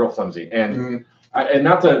like real flimsy, and and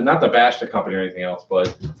not to bash the company or anything else,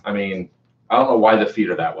 but I mean, I don't know why the feet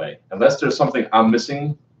are that way, unless there's something I'm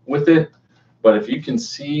missing with it. But if you can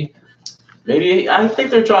see, Maybe I think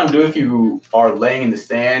they're trying to do if you are laying in the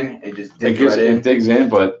sand and just dig right in. it digs in,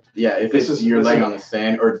 but Yeah, if This it's is- you're this laying is- on the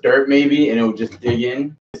sand or dirt maybe, and it will just dig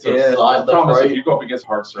in. So yeah, slide the left, problem is if right. you go up against a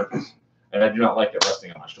hard surface, and I do not like it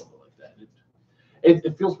resting on my shoulder like that.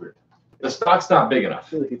 It feels weird. The stock's not big I enough.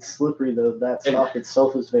 feel like it's slippery though. That stock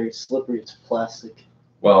itself is very slippery. It's plastic.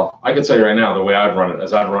 Well, I can tell you right now, the way I'd run it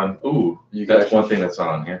is I'd run. Ooh, You that's got one thing that's not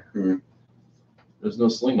on here. Mhm. There's no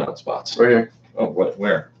sling mount spots. Right here. Oh, what?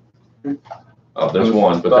 Where? Oh, there's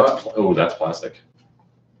one, but that's plastic.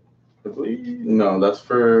 I believe- No, that's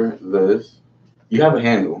for this. You have a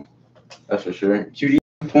handle. That's for sure. QD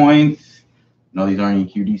points. No, these aren't any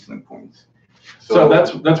QD sling points. So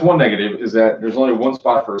that's one negative is that there's only one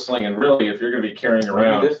spot for a sling, and really, if you're going to be carrying maybe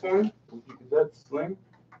around, this one. Is that sling?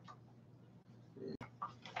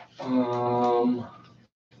 I don't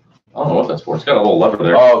know what that's for. It's got a little lever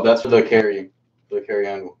there. Oh, that's for the carry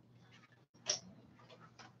handle.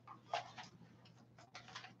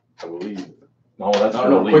 I believe. No, that's No, for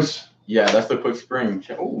no, release. Yeah, that's the quick spring.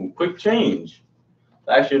 Oh, quick change.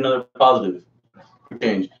 Actually, another positive. Quick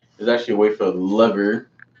change. There's actually a way for the lever.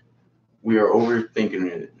 We are overthinking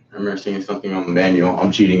it. I remember seeing something on the manual.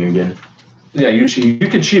 I'm cheating again. Yeah, you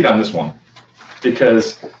can cheat on this one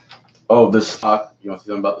because Oh, the stock. You want to see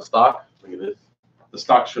something about the stock? Look at this. the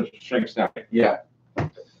stock shrinks down. Yeah.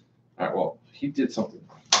 All right. Well, he did something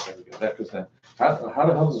How the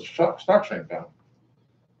hell does the start train down?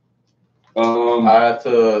 I had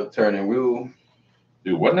to turn and wheel.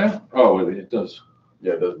 Do what now? Oh, it does.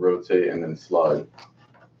 Yeah, it does rotate and then slide.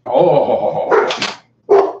 Oh.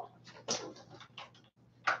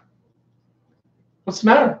 What's the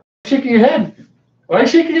matter? Shaking your head. Why are you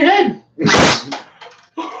shaking your head?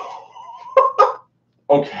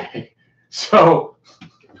 Okay. So.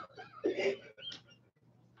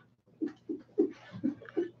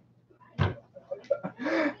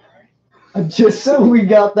 Just so we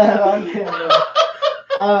got that on camera.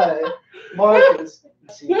 Marcus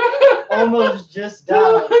almost just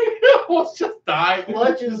died. Almost just died.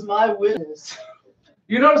 Clutch is my witness.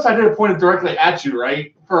 You notice I didn't point it directly at you,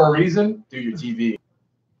 right? For a reason. Do your TV.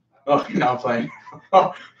 Oh, no, I'm playing.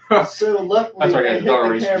 So luckily, That's right, I I hit got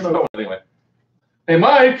the camera. Oh, anyway. Hey,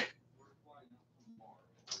 Mike.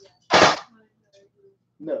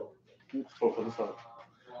 No, Oh, for the side.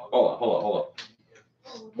 Hold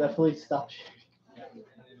on. definitely stop.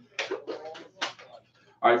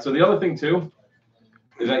 All right. So the other thing too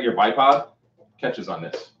is that your bipod catches on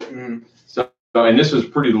this. Mm. So and this is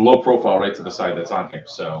pretty low profile right to the side that's on here.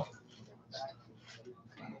 So.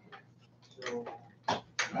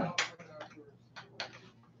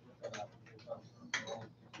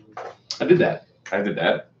 I did that, and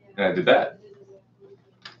I did that.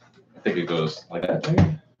 I think it goes like that,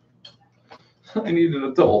 maybe? I need an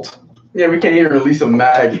adult. Yeah, we can't even release a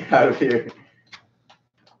mag out of here.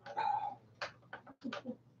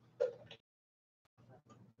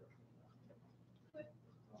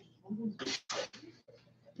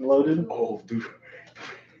 Loaded. Oh, dude.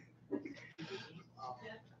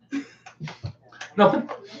 Nothing.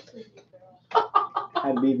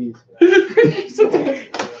 Had BBs.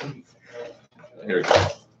 Here we go.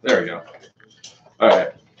 There we go. All right.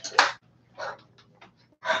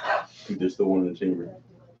 There's still one in the chamber.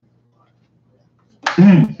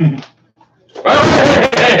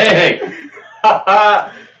 Hey!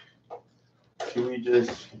 Can we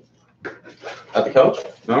just at the couch?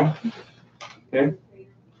 No. Okay.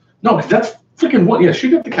 No, because that's freaking what? Yeah,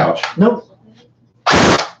 shoot up the couch. Nope.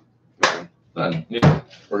 Then yeah,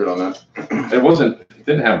 We're good on that. it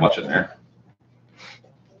didn't have much in there.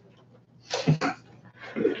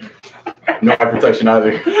 No eye protection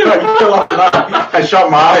either. I shot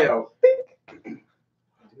my eye out.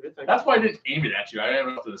 That's why I didn't aim it at you. I aimed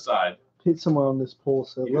it up to the side. Hit somewhere on this pole,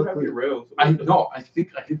 so You have luckily. your rails. I think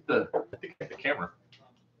I hit the camera.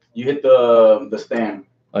 You hit the stand.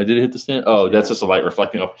 I did hit the stand. Oh, that's just a light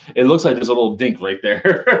reflecting up. It looks like there's a little dink right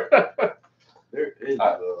there. There is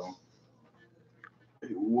though.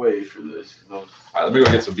 Way for this. All right, let me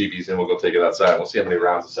go get some BBs and we'll go take it outside. We'll see how many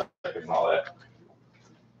rounds a second and all that.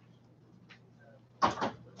 I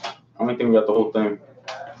don't think we got the whole thing.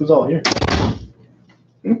 Who's all here?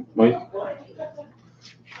 Wait.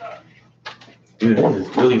 Dude,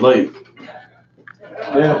 it's really light.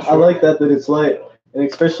 Yeah, I like that it's light, and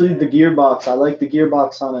especially the gearbox. I like the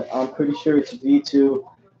gearbox on it. I'm pretty sure it's a V2.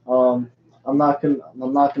 I'm not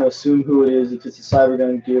gonna assume who it is if it's a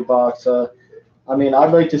Cybergun gearbox. I mean,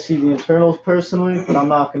 I'd like to see the internals personally, but I'm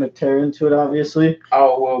not gonna tear into it, obviously.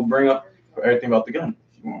 We'll bring up everything about the gun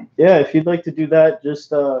if you want. Yeah, if you'd like to do that, just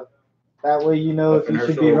that way you know if you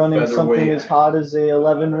should be Inertial running something featherweight. as hot as a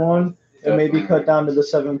 11.1 and maybe cut down to the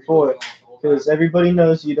 7.4. Because everybody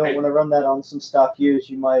knows you don't want to run that on some stock gears.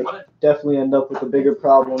 You might definitely end up with a bigger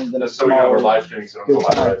problem than a Just so we know we're smaller. live streaming, so don't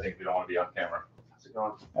come out. I think we don't want to be on camera. How's it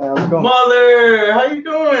going? Let's go. Mother, how you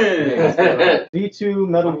doing? V2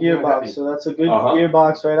 metal gearbox, so that's a good Uh-huh.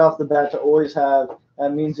 gearbox right off the bat to always have.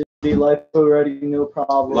 That means it'd be LiPo ready, no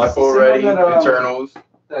problem. LiPo ready, internals.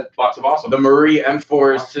 That box of awesome. The Marie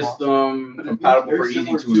M4 system compatible for easy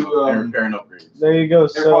to repair and upgrades. There you go.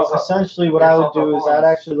 So Airpods up. essentially, what I would do is I'd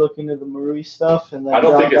actually look into the Marie stuff and then I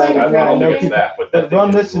don't drop think it's that in there. I know people that, but that that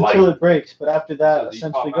run thing this is light. until it breaks, but after that, So these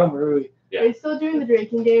essentially pop go out. Marie. Yeah. Are you still doing the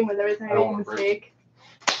drinking game with every time I you don't make a wanna mistake?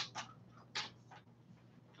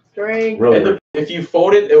 Drink. Really? If you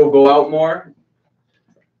fold it, it will go out more.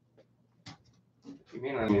 You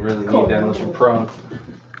may not even really need that unless you're pro.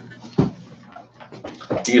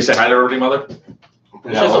 Can you say hi to everybody, mother?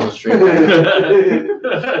 It's just on the street.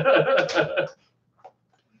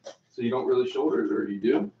 So you don't really shoulder it, or you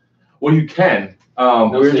do? Well, you can. We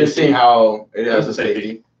were just seeing how it has a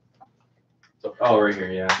safety. Oh, right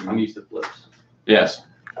here, yeah. I'm used to flips. Yes.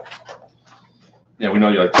 Yeah, we know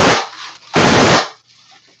you like that.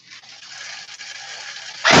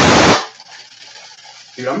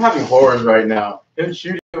 Dude, I'm having horrors right now. Him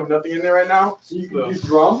shooting with nothing in there right now. So you can use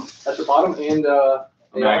drum at the bottom and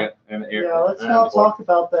a maggot and air. Yeah, let's not talk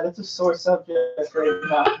about that. It's a sore subject right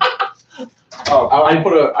now. Oh, I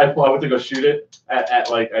went to go shoot it at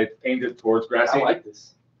like I aimed it towards Grassy. I like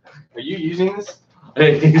this. Are you using this?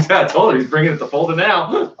 I told him he's bringing it to Fulton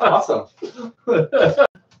now. Awesome.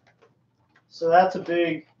 So that's a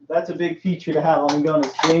big feature to have on the gun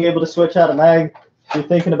is being able to switch out a mag. If you're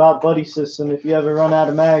thinking about buddy system, if you ever run out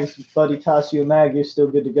of mags, buddy toss you a mag, you're still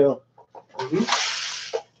good to go.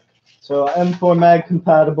 So M4 mag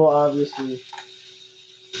compatible, obviously.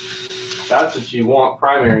 That's what you want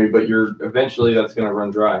primary, but eventually that's gonna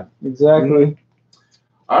run dry. Exactly.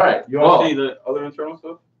 All right. You want to see the other internal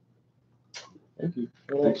stuff? Thank you.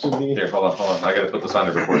 It'll actually be. Here, hold on. I gotta put this on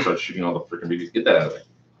there before I start shooting all the freaking BBs. Get that out of the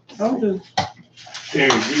way.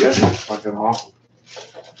 Dude, you guys are fucking awful.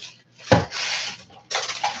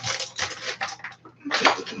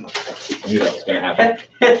 I knew that was gonna happen.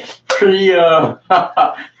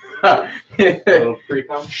 Little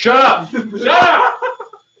pre-com. Shut up! Shut up!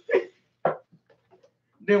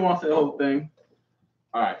 Didn't want to say the whole thing.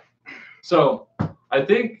 All right. So I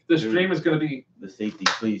think the stream is gonna be. The safety,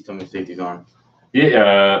 please tell me the safety's on.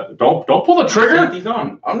 Yeah. Don't pull the trigger. Safety's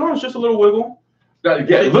on. I'm not. It's just a little wiggle. Yeah,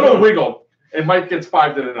 little wiggle, and Mike gets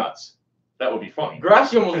 5 to the nuts. That would be funny.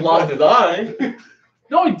 Grassy almost lost his eye.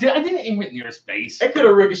 No, he did. I didn't aim it near his face. It could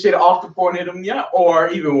have ricocheted off the point, hit him in the eye, or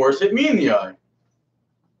even worse, hit me in the eye.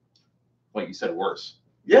 Like you said, worse.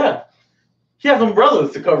 Yeah. He has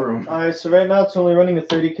umbrellas to cover him. Alright, so right now it's only running a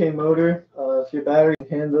 30K motor. If your battery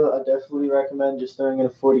can handle it, I definitely recommend just throwing in a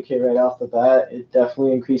 40K right off the bat. It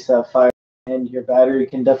definitely increases that fire, and your battery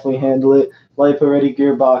can definitely handle it. Lipo-ready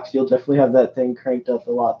gearbox, you'll definitely have that thing cranked up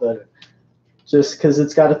a lot better. Just because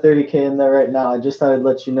it's got a 30K in there right now, I just thought I'd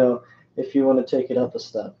let you know if you want to take it up a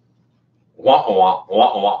step. Wah, wah,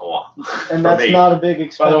 wah, wah, wah. And that's not a big By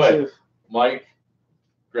expensive. the way, Mike,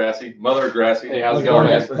 Grassy, Mother Grassy. Hey, how's it going,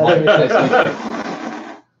 man?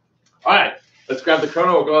 All right, let's grab the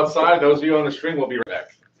chrono. We'll go outside. Those of you on the stream, we'll be right back.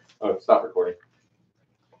 Oh, stop recording.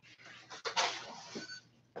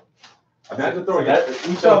 Imagine So throwing that,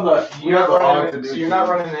 it. so you're not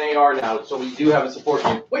running an AR now, so we do have a support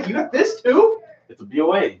unit. Wait, you got this too? It's a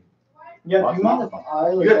BOA. Yeah, you mind if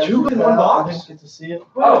I You got 2 in one box? I didn't get to see it.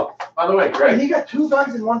 Oh, by the way, Greg. He got 2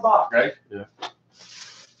 guns in one box. Greg. You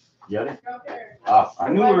got it? Ah, I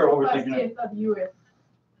knew we were overthinking it.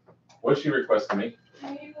 What's she requesting me?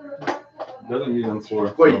 Doesn't need them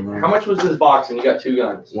for. Wait, how much was this box and you got 2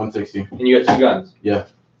 guns? 160. And you got 2 guns?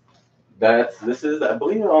 This is, I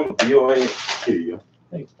believe, on the BOA. Here you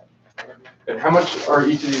go. And how much are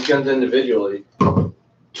each of these guns individually?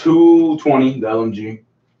 220, the LMG.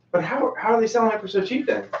 But how are they selling it for so cheap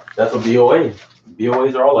then? That's a BOA.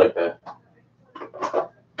 BOAs are all like that.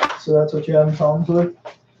 So that's what you're having problems with?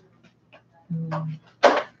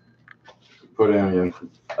 Put it in.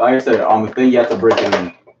 Like I said, on the thing, you have to break it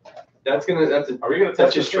in. Are we gonna That's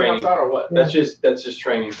test just this thing training. outside or what? That's just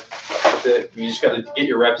training. You just got to get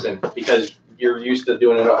your reps in because you're used to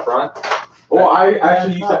doing it up front. Well, I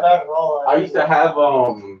actually It's used not to. bad at all, I used to have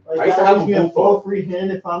Like, I used to that have a gives me a bull full free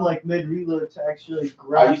hand if I'm like mid reload to actually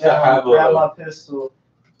grab used to down, have grab a- my pistol,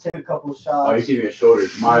 take a couple I shots. used to even shoulder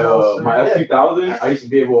my my F2000. I used to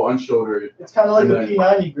be able to unshoulder it. It's kind of like and the then-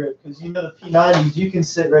 P90 grip because you know the P90s you can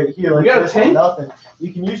sit right here like You got a this tank? and nothing.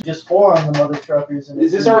 You can usually just forearm the mother truckers. And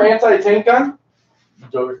Is this our anti-tank gun?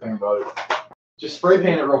 Joker thing about it. Just spray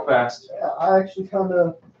paint it real fast. Yeah, I actually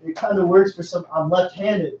it kind of works for some. I'm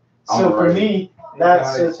left-handed, I'm so for right. me,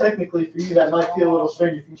 that's so technically for you that might feel a little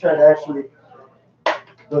strange if you try to actually.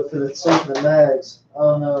 But for the sake of the mags, I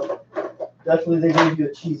don't know. Definitely, they gave you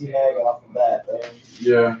a cheesy mag off of that, though.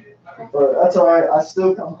 Yeah. But that's all right.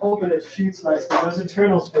 I'm hoping it shoots nice. But those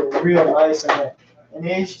internals feel real nice, and the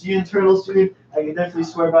HG internals, dude, I can definitely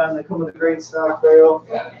swear by them. They come with a great stock barrel.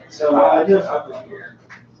 So I just.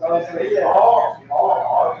 So I was like, yeah.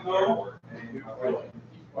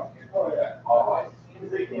 Oh yeah.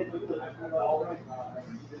 They can't put the-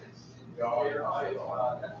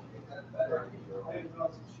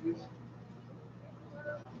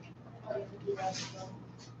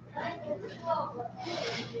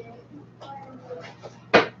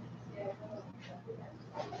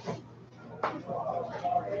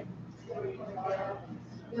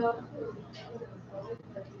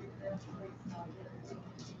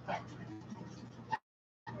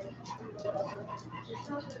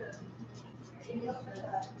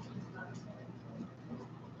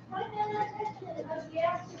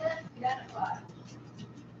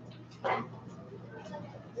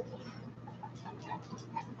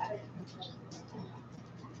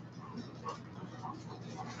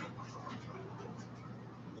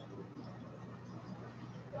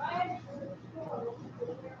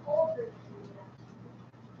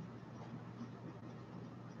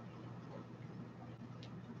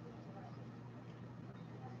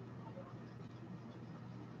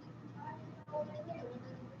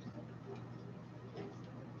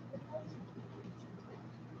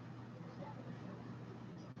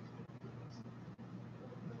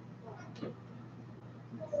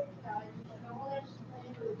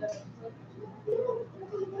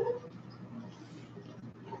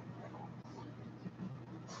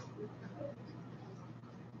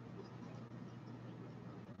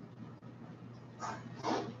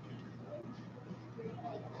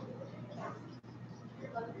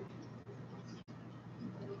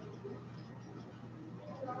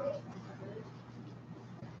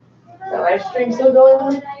 The live stream still going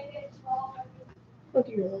on? What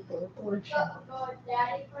do you look for?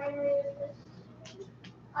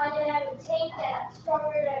 I didn't have a tape that's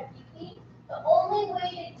stronger than Evike. The only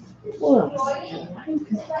way to What? destroy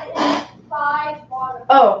it is I had 5 water.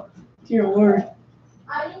 Oh, dear Lord.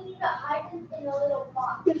 I didn't need to hide them in a little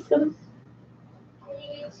box. You're just gonna. And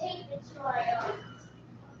you can tape it to my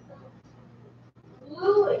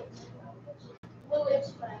glue it. Glue it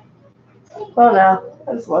to my tape. Oh no,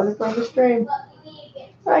 I just wasn't for the stream. But you need to get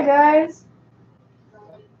Hi guys.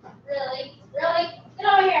 really, get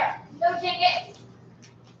over here. No ticket.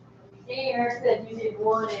 There said you did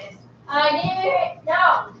one it. I did.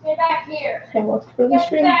 No, get back here. I watched for the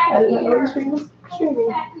stream. I didn't know the stream was streaming.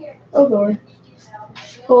 Back here. Oh Lord.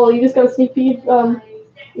 Well, you just got a sneak peek. You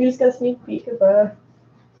just got a sneak peek of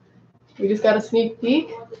You just got a sneak peek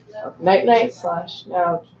of Night Night slash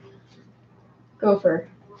now. Gopher.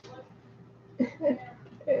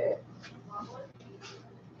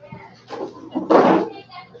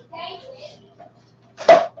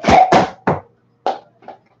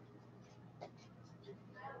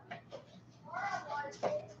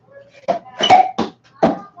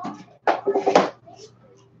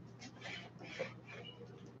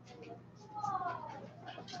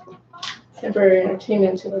 Temporary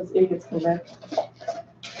entertainment until those idiots come back.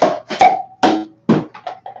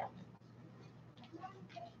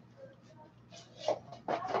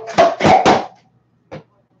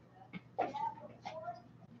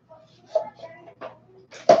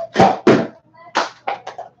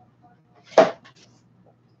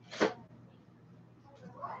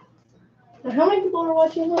 Now, how many people are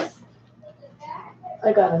watching this?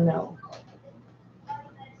 I gotta know.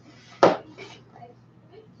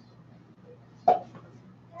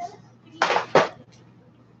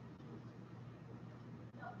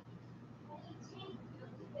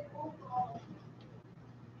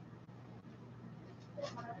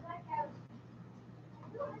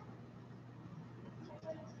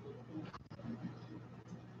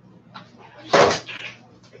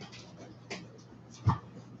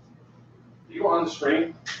 You on the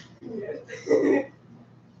stream? Yeah.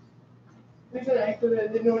 It's an accident. I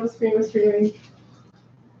didn't know the screen was streaming.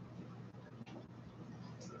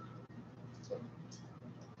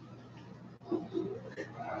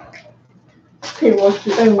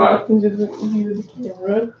 I walked into the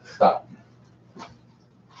camera. Stop.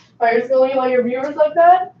 Are you still all your viewers like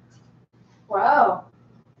that? Wow.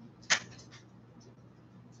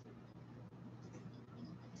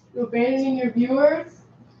 You abandoning your viewers?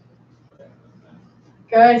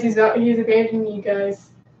 Guys, he's abandoning you guys.